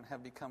children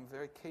have become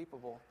very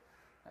capable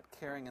at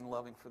caring and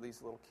loving for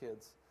these little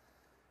kids.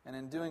 And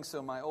in doing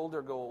so, my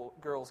older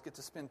girls get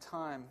to spend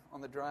time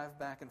on the drive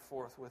back and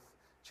forth with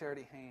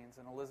Charity Haynes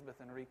and Elizabeth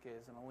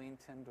Enriquez and Aline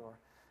Tindor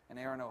and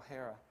Aaron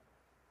O'Hara.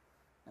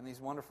 And these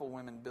wonderful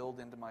women build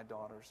into my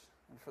daughters.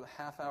 And for the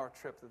half-hour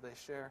trip that they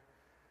share,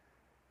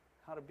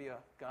 how to be a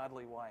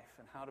godly wife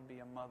and how to be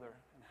a mother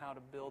and how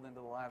to build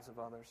into the lives of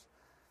others.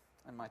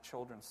 And my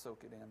children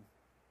soak it in.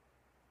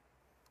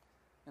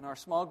 In our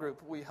small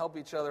group, we help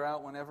each other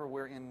out whenever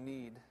we're in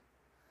need.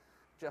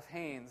 Jeff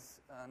Haynes,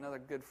 another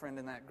good friend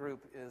in that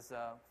group, is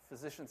a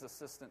physician's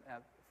assistant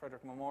at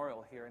Frederick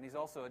Memorial here, and he's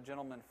also a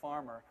gentleman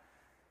farmer.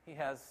 he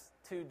has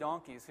 2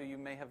 donkeys who you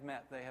may have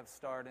met. They have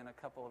starred in a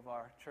couple of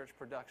our church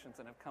productions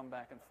and have come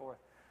back and forth.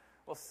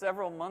 Well,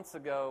 several months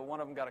ago, one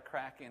of them got a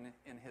crack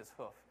in his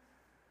hoof.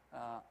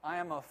 I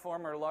am a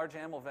former large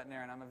animal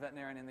veterinarian. I'm a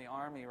veterinarian in the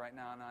Army right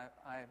now, and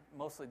I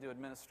mostly do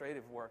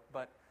administrative work.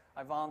 But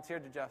I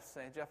volunteered to Jeff,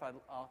 say, Jeff,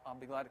 I'll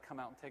be glad to come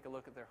out and take a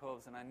look at their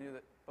hooves. And I knew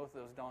that both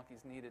of those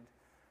donkeys needed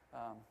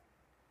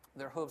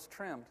their hooves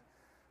trimmed.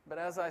 But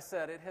as I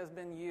said, it has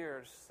been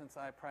years since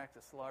I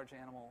practiced large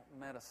animal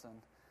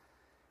medicine,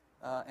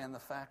 and the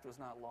fact was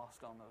not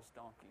lost on those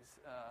donkeys.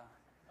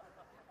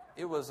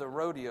 It was a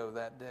rodeo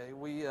that day.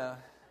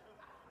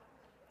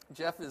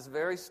 Jeff is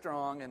very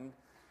strong,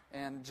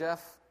 and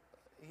Jeff,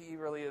 he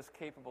really is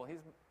capable.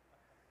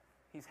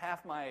 He's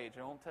half my age.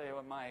 I won't tell you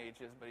what my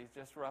age is, but he's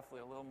just roughly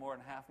a little more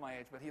than half my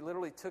age. But he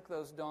literally took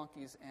those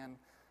donkeys and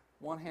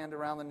one hand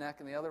around the neck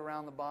and the other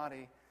around the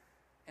body,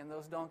 and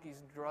those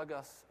donkeys drug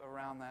us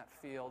around that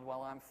field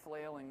while I'm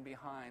flailing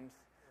behind,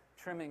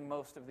 trimming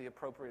most of the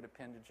appropriate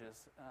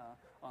appendages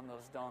on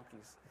those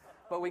donkeys.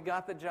 But we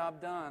got the job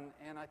done,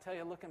 and I tell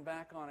you, looking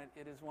back on it,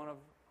 it is one of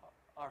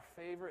our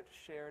favorite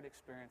shared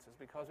experiences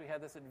because we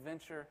had this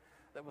adventure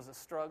that was a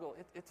struggle.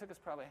 It took us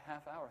probably a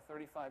half hour,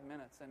 35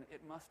 minutes, and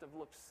it must have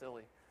looked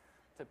silly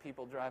to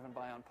people driving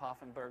by on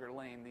Poffenberger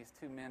Lane, these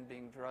 2 men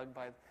being drugged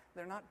by...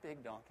 They're not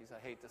big donkeys,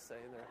 I hate to say.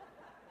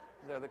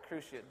 They're the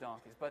cruciate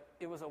donkeys. But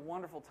it was a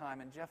wonderful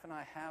time, and Jeff and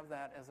I have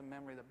that as a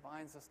memory that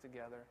binds us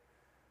together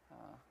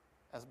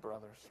as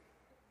brothers.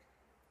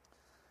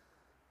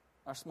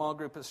 Our small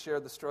group has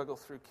shared the struggle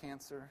through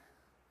cancer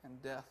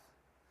and death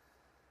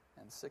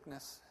and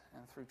sickness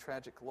and through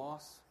tragic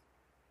loss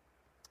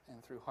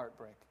and through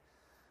heartbreak.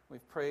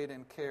 We've prayed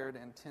and cared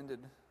and tended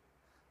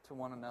to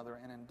one another,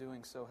 and in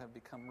doing so have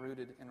become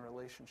rooted in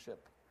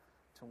relationship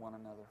to one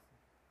another.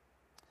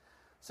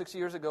 6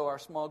 years ago, our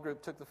small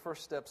group took the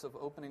first steps of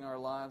opening our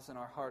lives and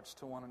our hearts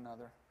to one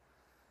another.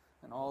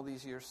 And all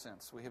these years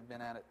since, we have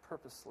been at it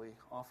purposely,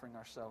 offering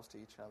ourselves to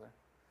each other.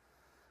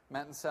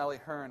 Matt and Sally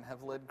Hearn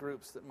have led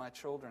groups that my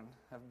children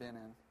have been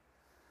in.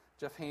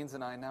 Jeff Haynes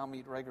and I now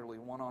meet regularly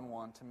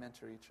one-on-one to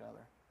mentor each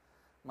other.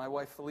 My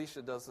wife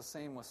Felicia does the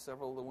same with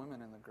several of the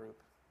women in the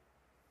group.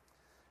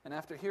 And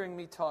after hearing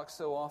me talk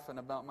so often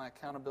about my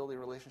accountability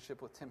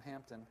relationship with Tim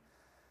Hampton,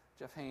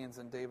 Jeff Haynes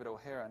and David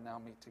O'Hara now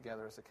meet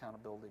together as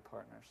accountability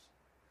partners.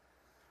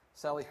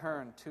 Sally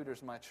Hearn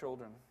tutors my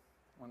children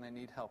when they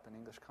need help in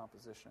English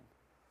composition.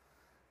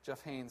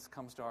 Jeff Haynes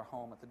comes to our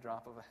home at the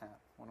drop of a hat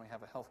when we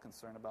have a health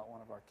concern about one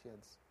of our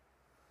kids.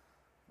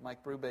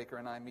 Mike Brubaker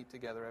and I meet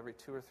together every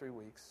 2 or 3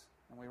 weeks,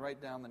 and we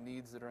write down the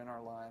needs that are in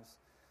our lives,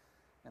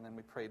 and then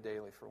we pray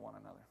daily for one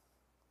another.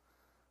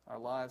 Our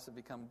lives have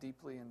become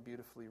deeply and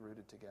beautifully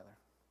rooted together.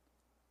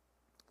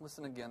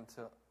 Listen again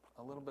to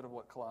a little bit of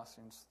what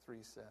Colossians 3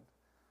 said.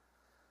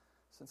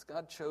 Since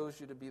God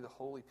chose you to be the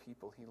holy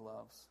people He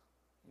loves,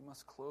 you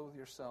must clothe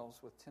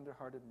yourselves with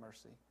tender-hearted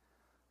mercy,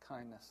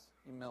 kindness,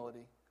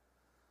 humility,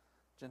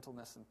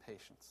 gentleness, and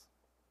patience.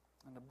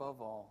 And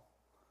above all,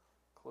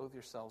 clothe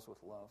yourselves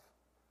with love,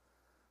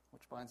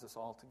 which binds us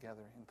all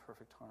together in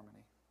perfect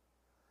harmony.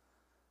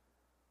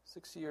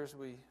 6 years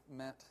we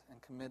met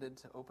and committed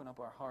to open up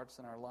our hearts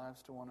and our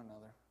lives to one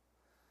another.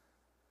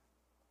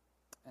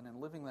 And in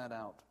living that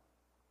out,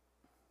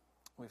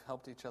 we've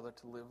helped each other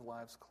to live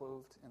lives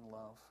clothed in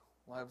love,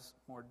 lives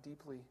more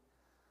deeply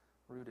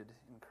rooted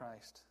in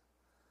Christ,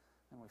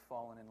 and we've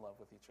fallen in love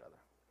with each other.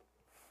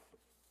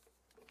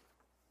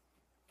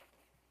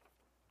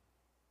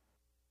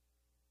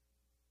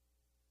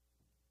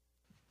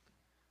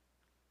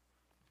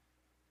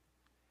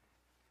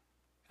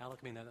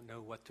 Alec may not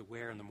know what to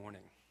wear in the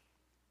morning,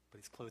 but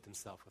he's clothed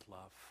himself with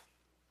love.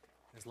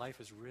 His life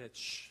is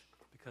rich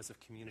because of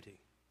community,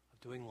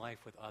 of doing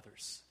life with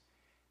others.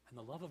 And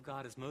the love of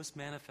God is most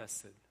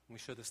manifested when we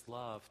show this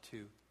love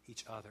to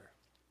each other.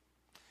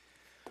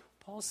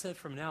 Paul said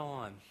from now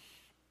on,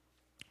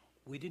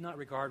 we do not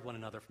regard one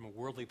another from a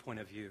worldly point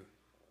of view.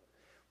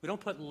 We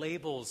don't put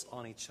labels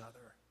on each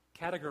other,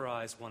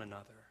 categorize one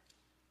another.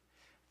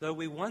 Though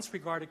we once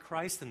regarded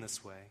Christ in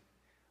this way,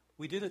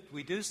 we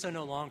do so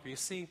no longer. You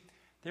see,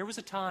 there was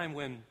a time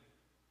when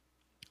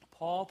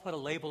Paul put a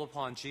label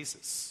upon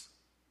Jesus,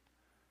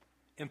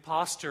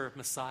 imposter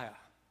Messiah,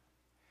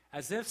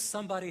 as if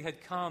somebody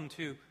had come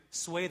to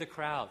sway the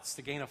crowds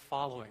to gain a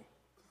following.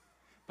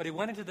 But he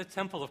went into the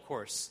temple, of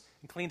course,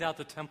 and cleaned out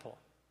the temple.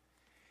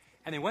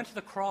 And he went to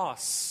the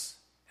cross,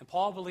 and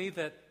Paul believed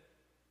that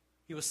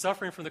he was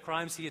suffering from the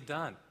crimes he had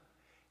done.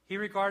 He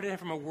regarded him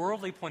from a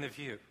worldly point of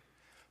view.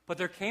 But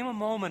there came a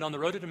moment on the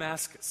road to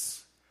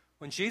Damascus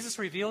when Jesus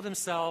revealed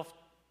himself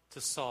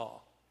to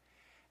Saul.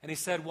 And he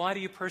said, "Why do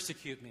you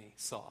persecute me,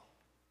 Saul?"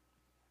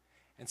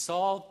 And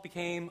Saul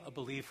became a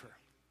believer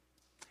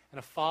and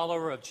a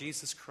follower of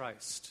Jesus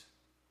Christ.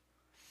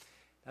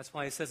 That's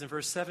why he says in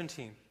verse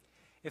 17,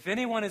 "If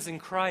anyone is in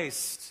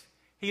Christ,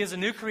 he is a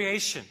new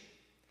creation.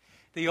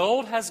 The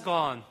old has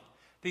gone.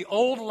 The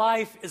old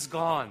life is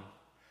gone.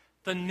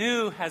 The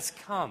new has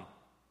come.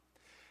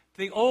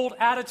 The old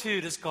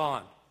attitude is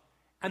gone,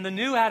 and the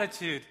new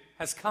attitude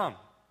has come.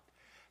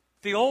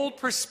 The old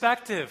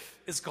perspective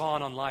is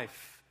gone on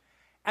life,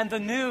 and the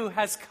new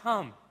has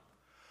come.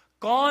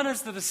 Gone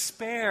is the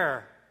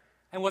despair,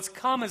 and what's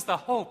come is the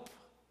hope.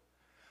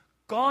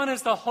 Gone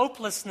is the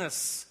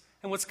hopelessness,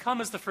 and what's come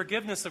is the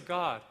forgiveness of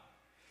God.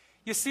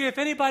 You see, if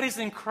anybody's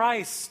in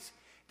Christ,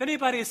 if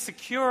anybody is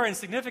secure and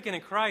significant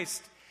in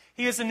Christ,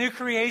 he is a new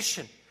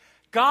creation.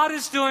 God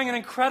is doing an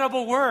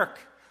incredible work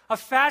of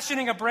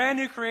fashioning a brand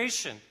new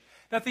creation,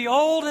 that the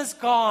old is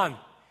gone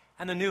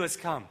and the new has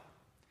come.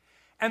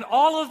 And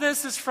all of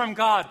this is from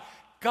God.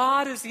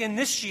 God is the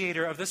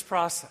initiator of this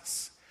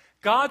process.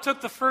 God took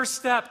the first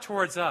step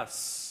towards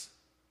us,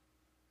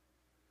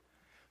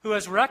 who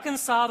has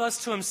reconciled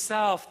us to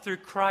himself through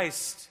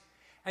Christ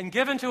and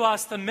given to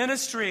us the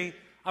ministry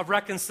of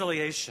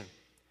reconciliation.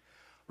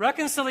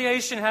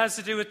 Reconciliation has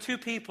to do with two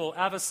people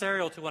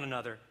adversarial to one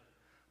another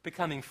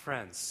becoming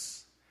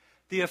friends.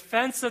 The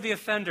offense of the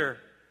offender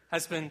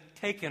has been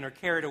taken or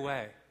carried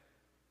away.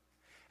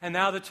 And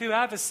now the two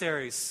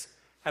adversaries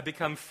have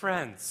become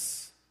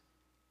friends.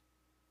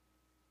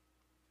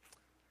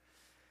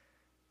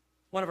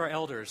 One of our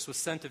elders was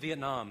sent to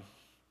Vietnam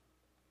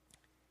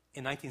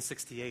in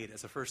 1968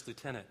 as a first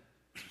lieutenant.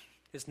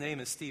 His name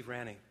is Steve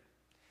Ranney.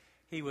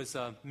 He was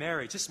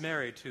just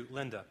married to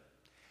Linda.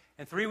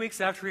 And 3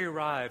 weeks after he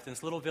arrived in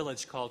this little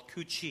village called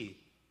Cu Chi,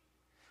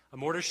 a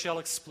mortar shell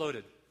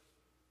exploded,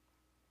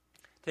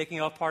 taking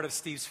off part of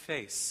Steve's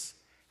face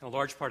and a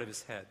large part of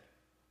his head.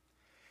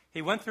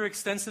 He went through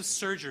extensive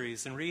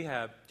surgeries and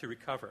rehab to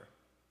recover.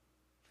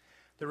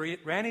 The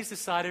Rannies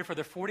decided for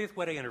their 40th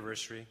wedding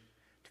anniversary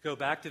to go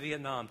back to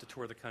Vietnam to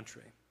tour the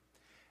country.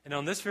 And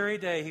on this very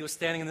day, he was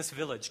standing in this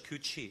village, Cu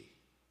Chi,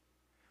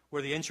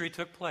 where the injury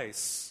took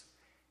place,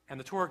 and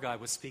the tour guide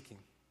was speaking.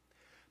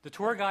 The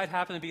tour guide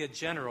happened to be a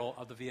general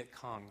of the Viet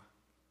Cong.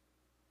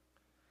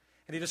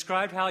 And he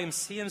described how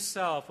he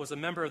himself was a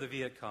member of the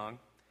Viet Cong,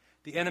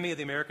 the enemy of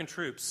the American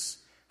troops,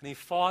 and he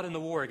fought in the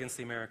war against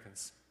the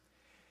Americans.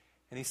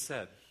 And he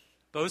said,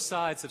 both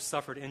sides have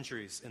suffered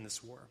injuries in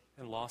this war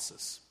and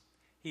losses.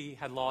 He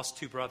had lost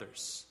 2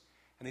 brothers,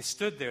 and he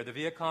stood there, the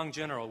Viet Cong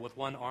general, with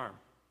one arm.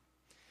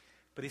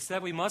 But he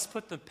said, we must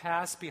put the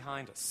past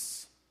behind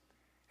us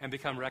and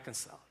become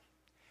reconciled.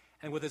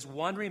 And with his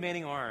one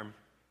remaining arm,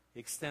 he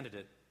extended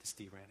it to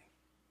Steve Ranney.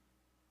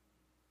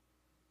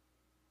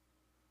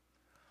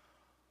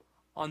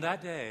 On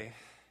that day,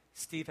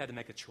 Steve had to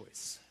make a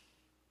choice,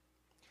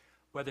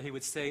 whether he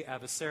would stay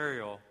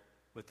adversarial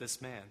with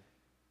this man,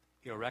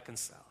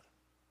 irreconciled,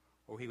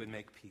 or he would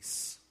make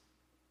peace.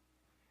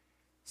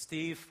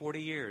 Steve,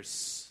 40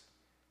 years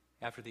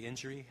after the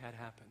injury had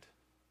happened,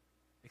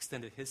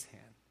 extended his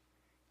hand,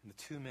 and the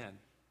 2 men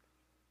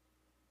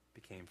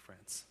became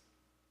friends.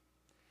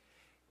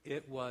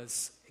 It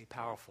was a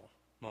powerful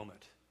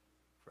moment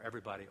for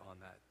everybody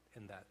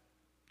in that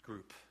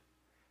group,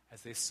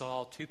 as they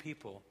saw 2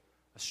 people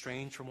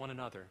estranged from one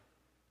another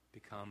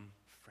become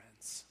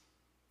friends.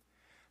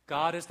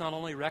 God has not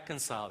only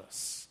reconciled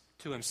us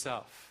to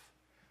himself,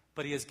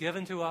 but he has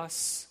given to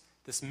us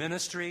this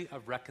ministry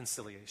of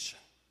reconciliation.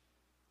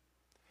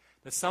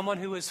 That someone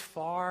who is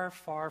far,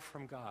 far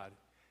from God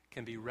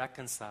can be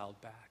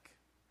reconciled back.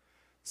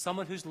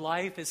 Someone whose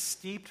life is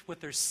steeped with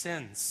their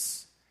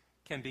sins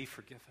can be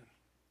forgiven.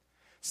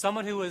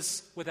 Someone who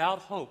is without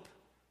hope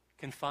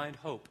can find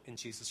hope in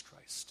Jesus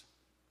Christ.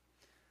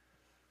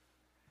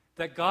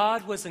 That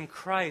God was in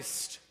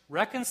Christ,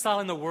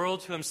 reconciling the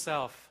world to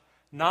himself,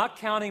 not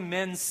counting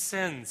men's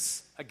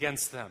sins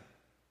against them.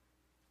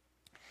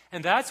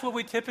 And that's what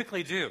we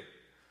typically do.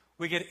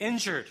 We get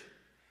injured,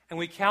 and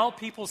we count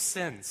people's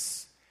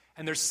sins,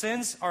 and their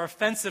sins are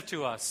offensive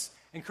to us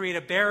and create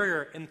a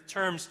barrier in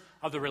terms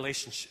of the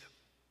relationship.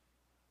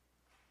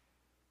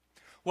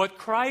 What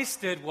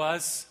Christ did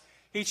was,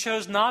 he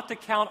chose not to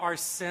count our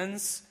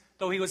sins,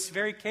 though he was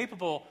very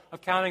capable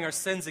of counting our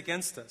sins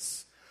against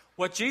us.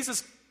 What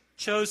Jesus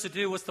chose to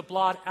do was to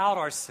blot out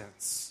our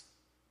sins.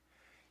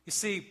 You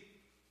see,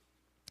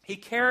 he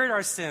carried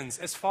our sins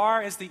as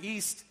far as the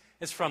east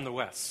is from the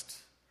west.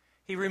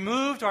 He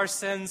removed our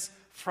sins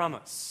from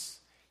us.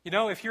 You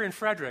know, if you're in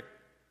Frederick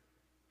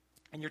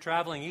and you're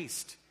traveling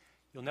east,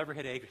 you'll never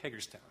hit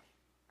Hagerstown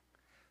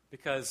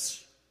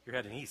because you're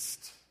heading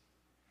east.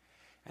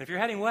 And if you're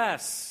heading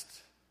west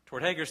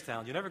toward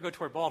Hagerstown, you'll never go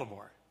toward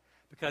Baltimore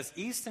because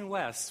east and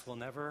west will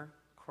never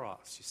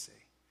cross, you see.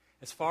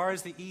 As far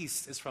as the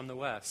east is from the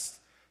west,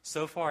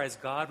 so far has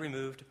God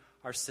removed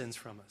our sins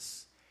from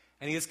us.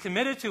 And he has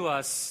committed to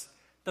us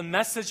the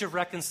message of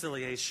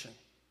reconciliation.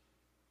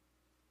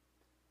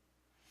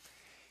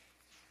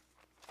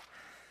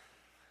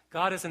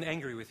 God isn't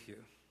angry with you.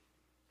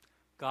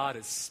 God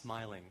is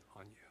smiling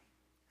on you.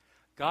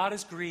 God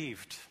is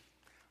grieved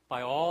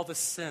by all the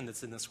sin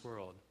that's in this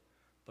world,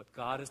 but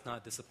God is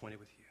not disappointed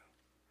with you.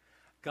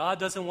 God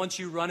doesn't want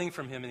you running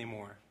from him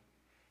anymore.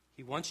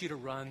 He wants you to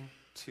run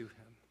to him.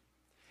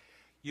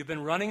 You've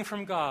been running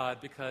from God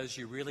because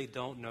you really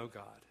don't know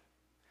God.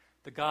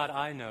 The God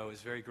I know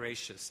is very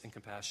gracious and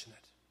compassionate.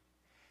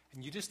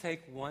 And you just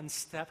take one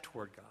step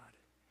toward God,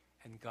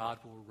 and God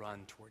will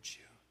run towards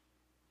you.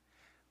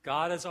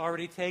 God has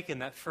already taken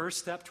that first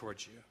step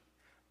towards you.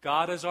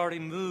 God has already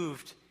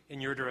moved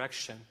in your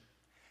direction.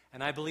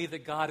 And I believe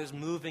that God is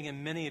moving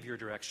in many of your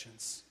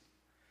directions.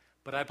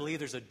 But I believe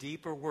there's a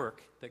deeper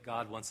work that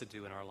God wants to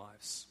do in our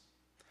lives.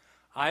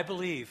 I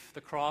believe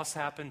the cross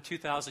happened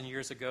 2,000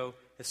 years ago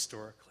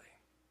historically.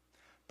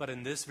 But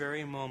in this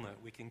very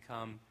moment, we can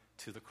come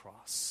to the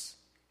cross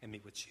and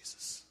meet with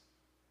Jesus.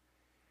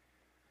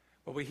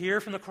 What we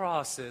hear from the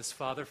cross is,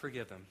 Father,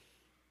 forgive them,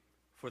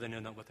 for they know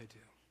not what they do.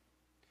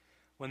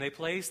 When they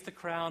placed the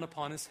crown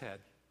upon his head,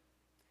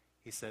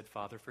 he said,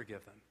 Father,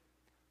 forgive them,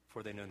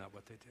 for they know not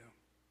what they do.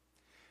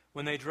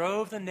 When they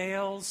drove the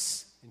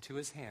nails into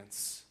his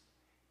hands,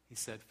 he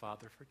said,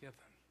 Father, forgive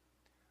them,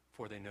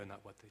 for they know not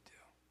what they do.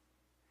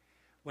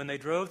 When they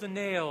drove the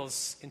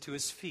nails into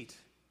his feet,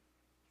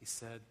 he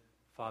said,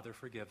 Father,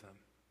 forgive them,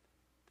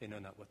 they know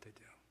not what they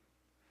do.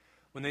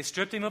 When they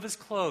stripped him of his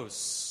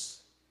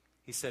clothes,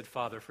 he said,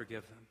 Father,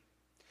 forgive them.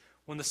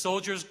 When the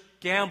soldiers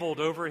gambled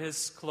over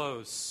his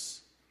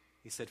clothes,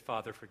 he said,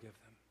 Father, forgive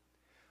them.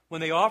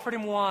 When they offered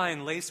him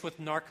wine laced with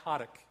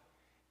narcotic,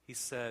 he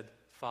said,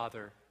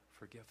 Father,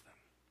 forgive them.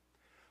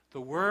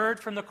 The word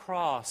from the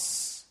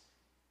cross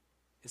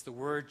is the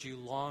word you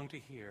long to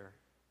hear,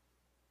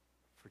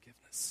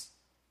 forgiveness.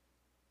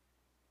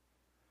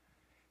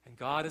 And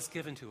God has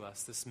given to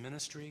us this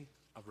ministry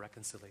of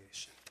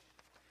reconciliation.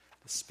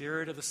 The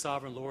Spirit of the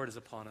Sovereign Lord is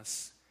upon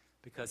us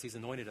because he's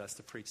anointed us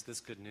to preach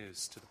this good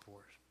news to the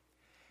poor.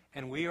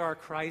 And we are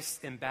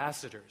Christ's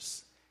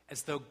ambassadors,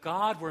 as though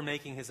God were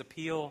making his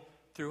appeal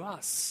through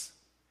us.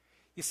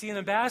 You see, an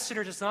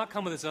ambassador does not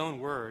come with his own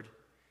word.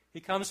 He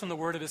comes from the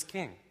word of his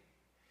king.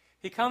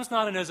 He comes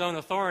not in his own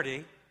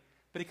authority,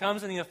 but he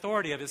comes in the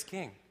authority of his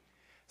king.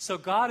 So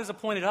God has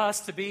appointed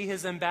us to be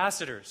his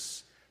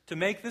ambassadors, to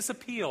make this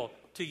appeal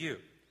to you.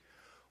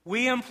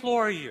 We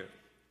implore you,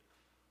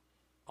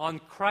 on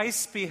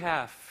Christ's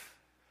behalf,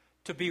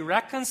 to be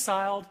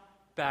reconciled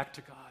back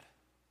to God.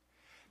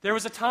 There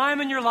was a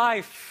time in your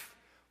life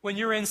when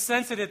you were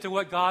insensitive to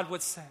what God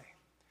would say.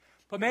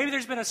 But maybe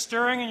there's been a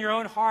stirring in your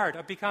own heart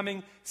of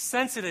becoming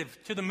sensitive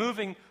to the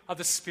moving of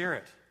the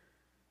Spirit.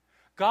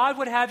 God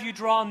would have you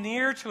draw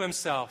near to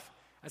himself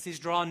as he's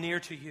drawn near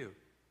to you.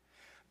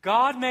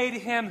 God made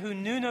him who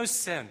knew no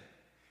sin.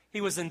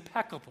 He was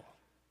impeccable.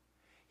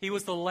 He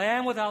was the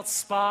Lamb without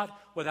spot,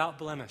 without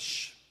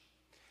blemish.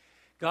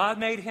 God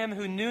made him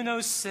who knew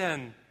no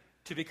sin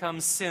to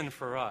become sin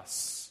for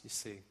us, you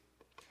see.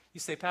 You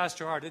say,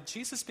 Pastor R., did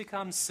Jesus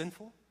become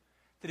sinful?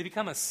 Did he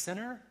become a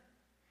sinner?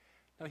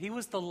 No, he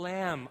was the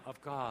Lamb of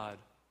God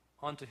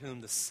onto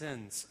whom the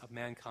sins of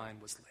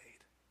mankind was laid.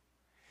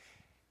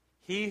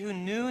 He who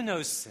knew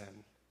no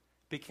sin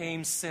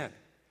became sin,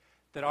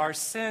 that our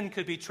sin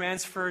could be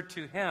transferred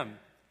to him,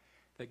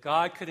 that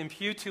God could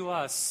impute to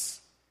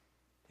us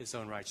his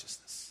own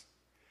righteousness.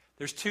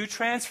 There's two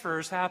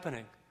transfers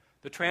happening.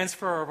 The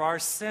transfer of our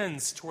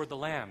sins toward the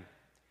Lamb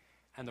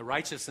and the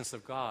righteousness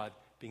of God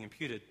being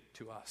imputed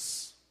to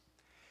us.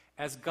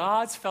 As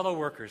God's fellow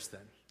workers,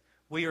 then,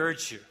 we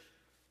urge you,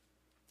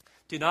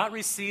 do not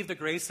receive the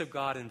grace of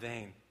God in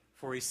vain.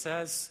 For he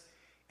says,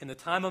 in the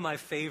time of my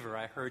favor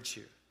I heard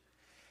you.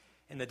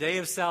 In the day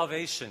of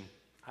salvation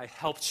I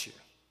helped you.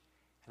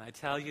 And I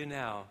tell you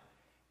now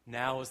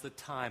is the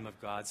time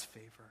of God's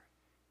favor.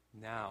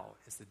 Now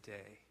is the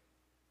day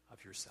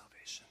of your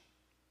salvation.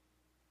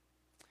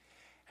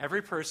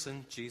 Every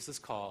person Jesus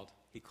called,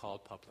 he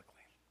called publicly.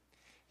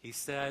 He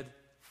said,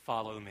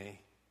 follow me.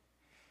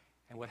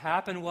 And what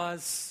happened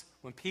was,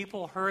 when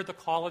people heard the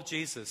call of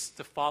Jesus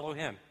to follow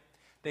him,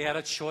 they had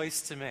a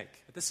choice to make,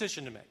 a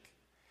decision to make,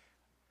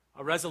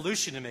 a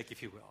resolution to make,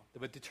 if you will,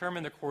 that would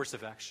determine their course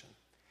of action.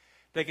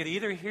 They could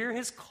either hear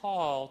his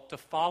call to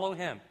follow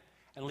him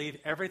and leave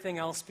everything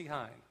else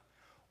behind,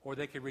 or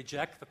they could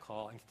reject the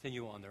call and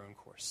continue on their own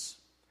course.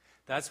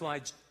 That's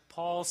why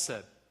Paul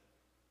said,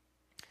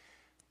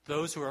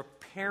 those who are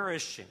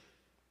perishing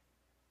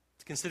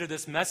consider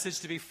this message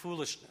to be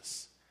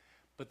foolishness,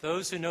 but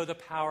those who know the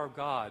power of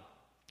God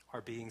are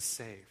being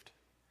saved.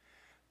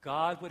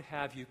 God would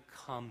have you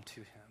come to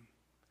him.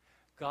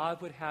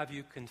 God would have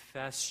you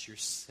confess your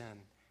sin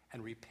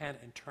and repent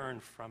and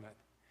turn from it.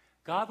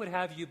 God would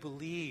have you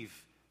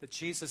believe that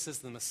Jesus is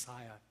the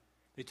Messiah.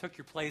 They took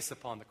your place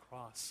upon the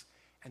cross,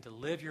 and to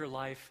live your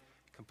life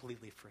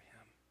completely for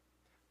him.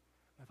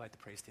 I invite the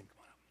praise team to come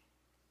on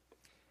up.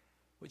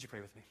 Would you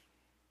pray with me?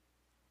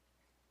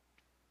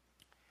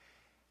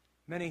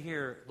 Many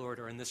here, Lord,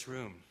 are in this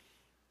room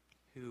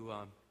who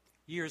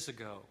years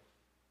ago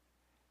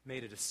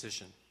made a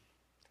decision,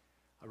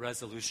 a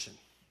resolution.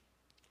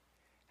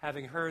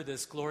 Having heard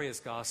this glorious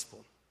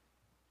gospel,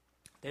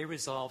 they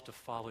resolved to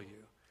follow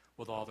you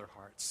with all their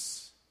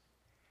hearts.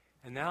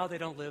 And now they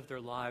don't live their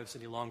lives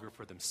any longer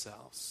for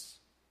themselves,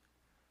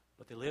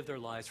 but they live their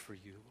lives for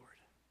you, Lord.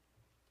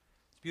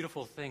 It's a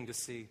beautiful thing to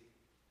see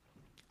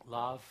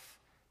love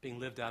being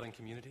lived out in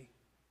community,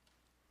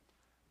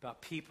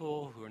 about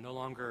people who are no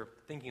longer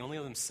thinking only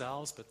of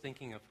themselves, but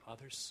thinking of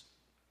others.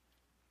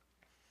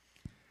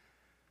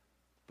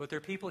 But there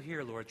are people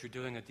here, Lord, you're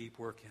doing a deep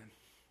work in.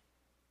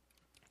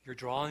 You're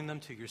drawing them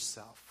to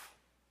yourself.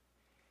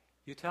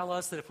 You tell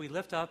us that if we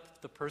lift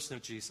up the person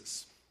of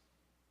Jesus,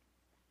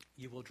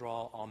 you will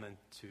draw all men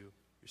to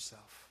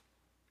yourself.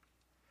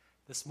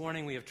 This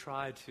morning we have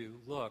tried to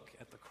look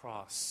at the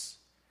cross,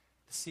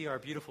 to see our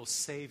beautiful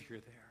Savior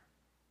there,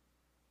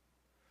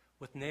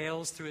 with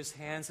nails through his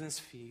hands and his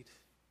feet,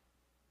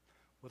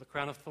 with a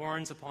crown of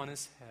thorns upon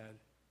his head,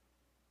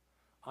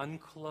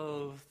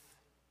 unclothed,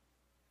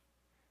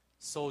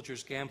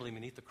 soldiers gambling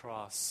beneath the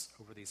cross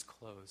over these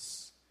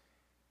clothes.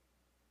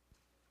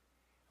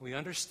 We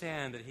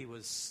understand that he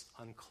was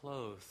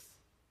unclothed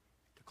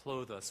to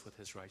clothe us with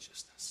his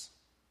righteousness.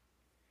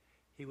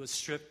 He was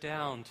stripped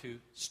down to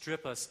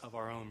strip us of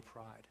our own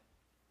pride.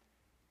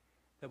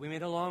 That we may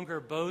no longer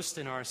boast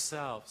in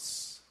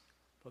ourselves,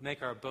 but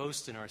make our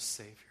boast in our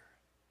Savior.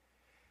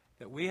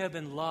 That we have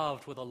been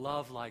loved with a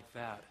love like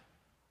that,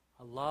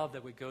 a love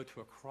that would go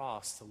to a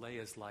cross to lay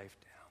his life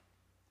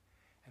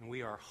down. And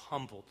we are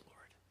humbled,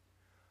 Lord.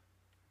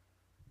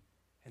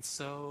 And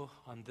so,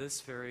 on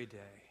this very day,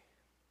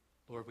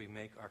 Lord, we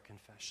make our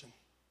confession.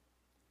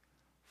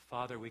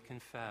 Father, we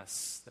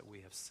confess that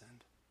we have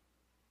sinned.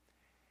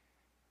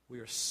 We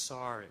are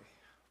sorry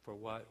for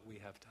what we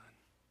have done.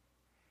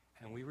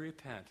 And we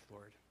repent,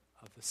 Lord,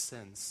 of the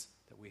sins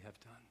that we have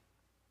done.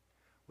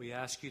 We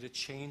ask you to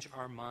change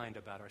our mind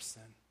about our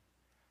sin,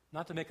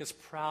 not to make us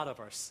proud of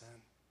our sin,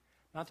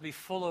 not to be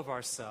full of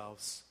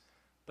ourselves,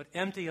 but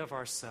empty of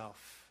ourselves,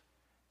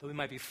 that we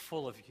might be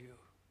full of you.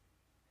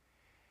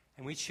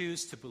 And we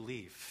choose to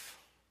believe.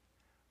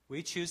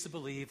 We choose to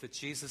believe that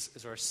Jesus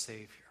is our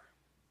Savior,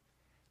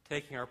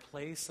 taking our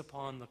place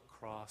upon the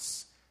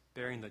cross,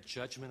 bearing the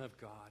judgment of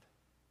God,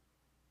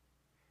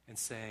 and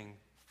saying,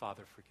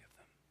 Father, forgive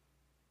them.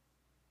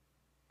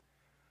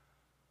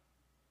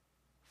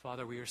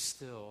 Father, we are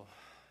still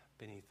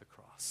beneath the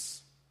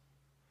cross.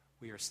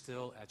 We are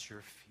still at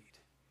your feet,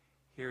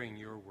 hearing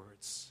your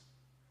words.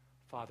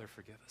 Father,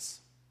 forgive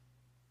us.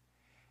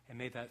 And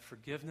may that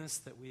forgiveness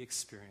that we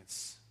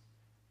experience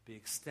be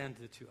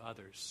extended to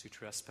others who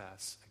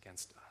trespass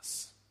against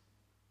us.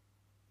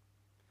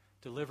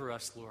 Deliver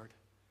us, Lord,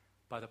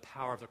 by the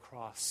power of the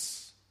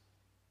cross.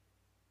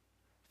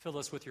 Fill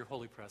us with your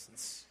holy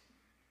presence.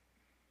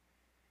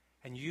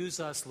 And use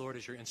us, Lord,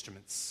 as your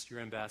instruments, your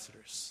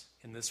ambassadors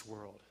in this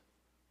world,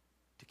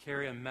 to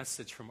carry a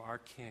message from our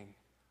King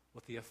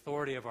with the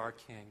authority of our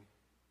King.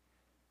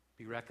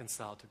 Be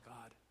reconciled to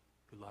God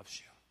who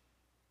loves you.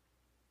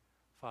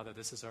 Father,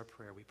 this is our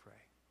prayer, we pray.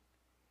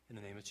 In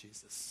the name of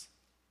Jesus.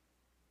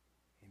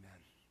 Amen.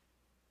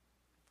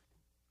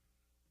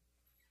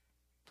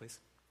 Please.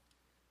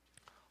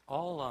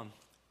 All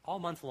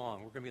month long,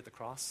 we're going to be at the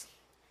cross.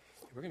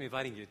 We're going to be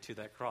inviting you to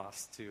that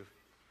cross to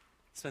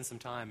spend some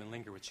time and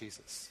linger with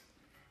Jesus.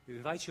 We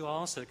invite you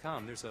also to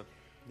come. There's a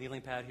kneeling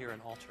pad here,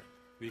 an altar,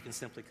 where you can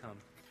simply come.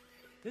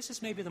 This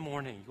is maybe the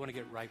morning you want to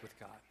get right with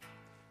God.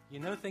 You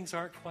know things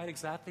aren't quite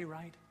exactly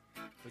right,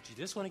 but you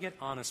just want to get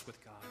honest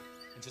with God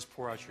and just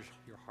pour out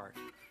your heart.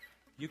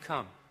 You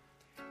come,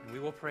 and we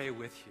will pray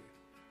with you.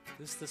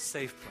 This is a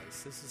safe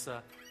place. This is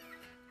a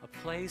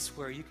place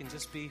where you can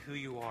just be who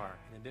you are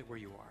and admit where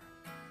you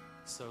are.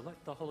 So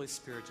let the Holy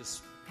Spirit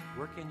just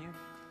work in you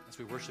as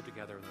we worship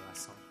together in the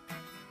last song.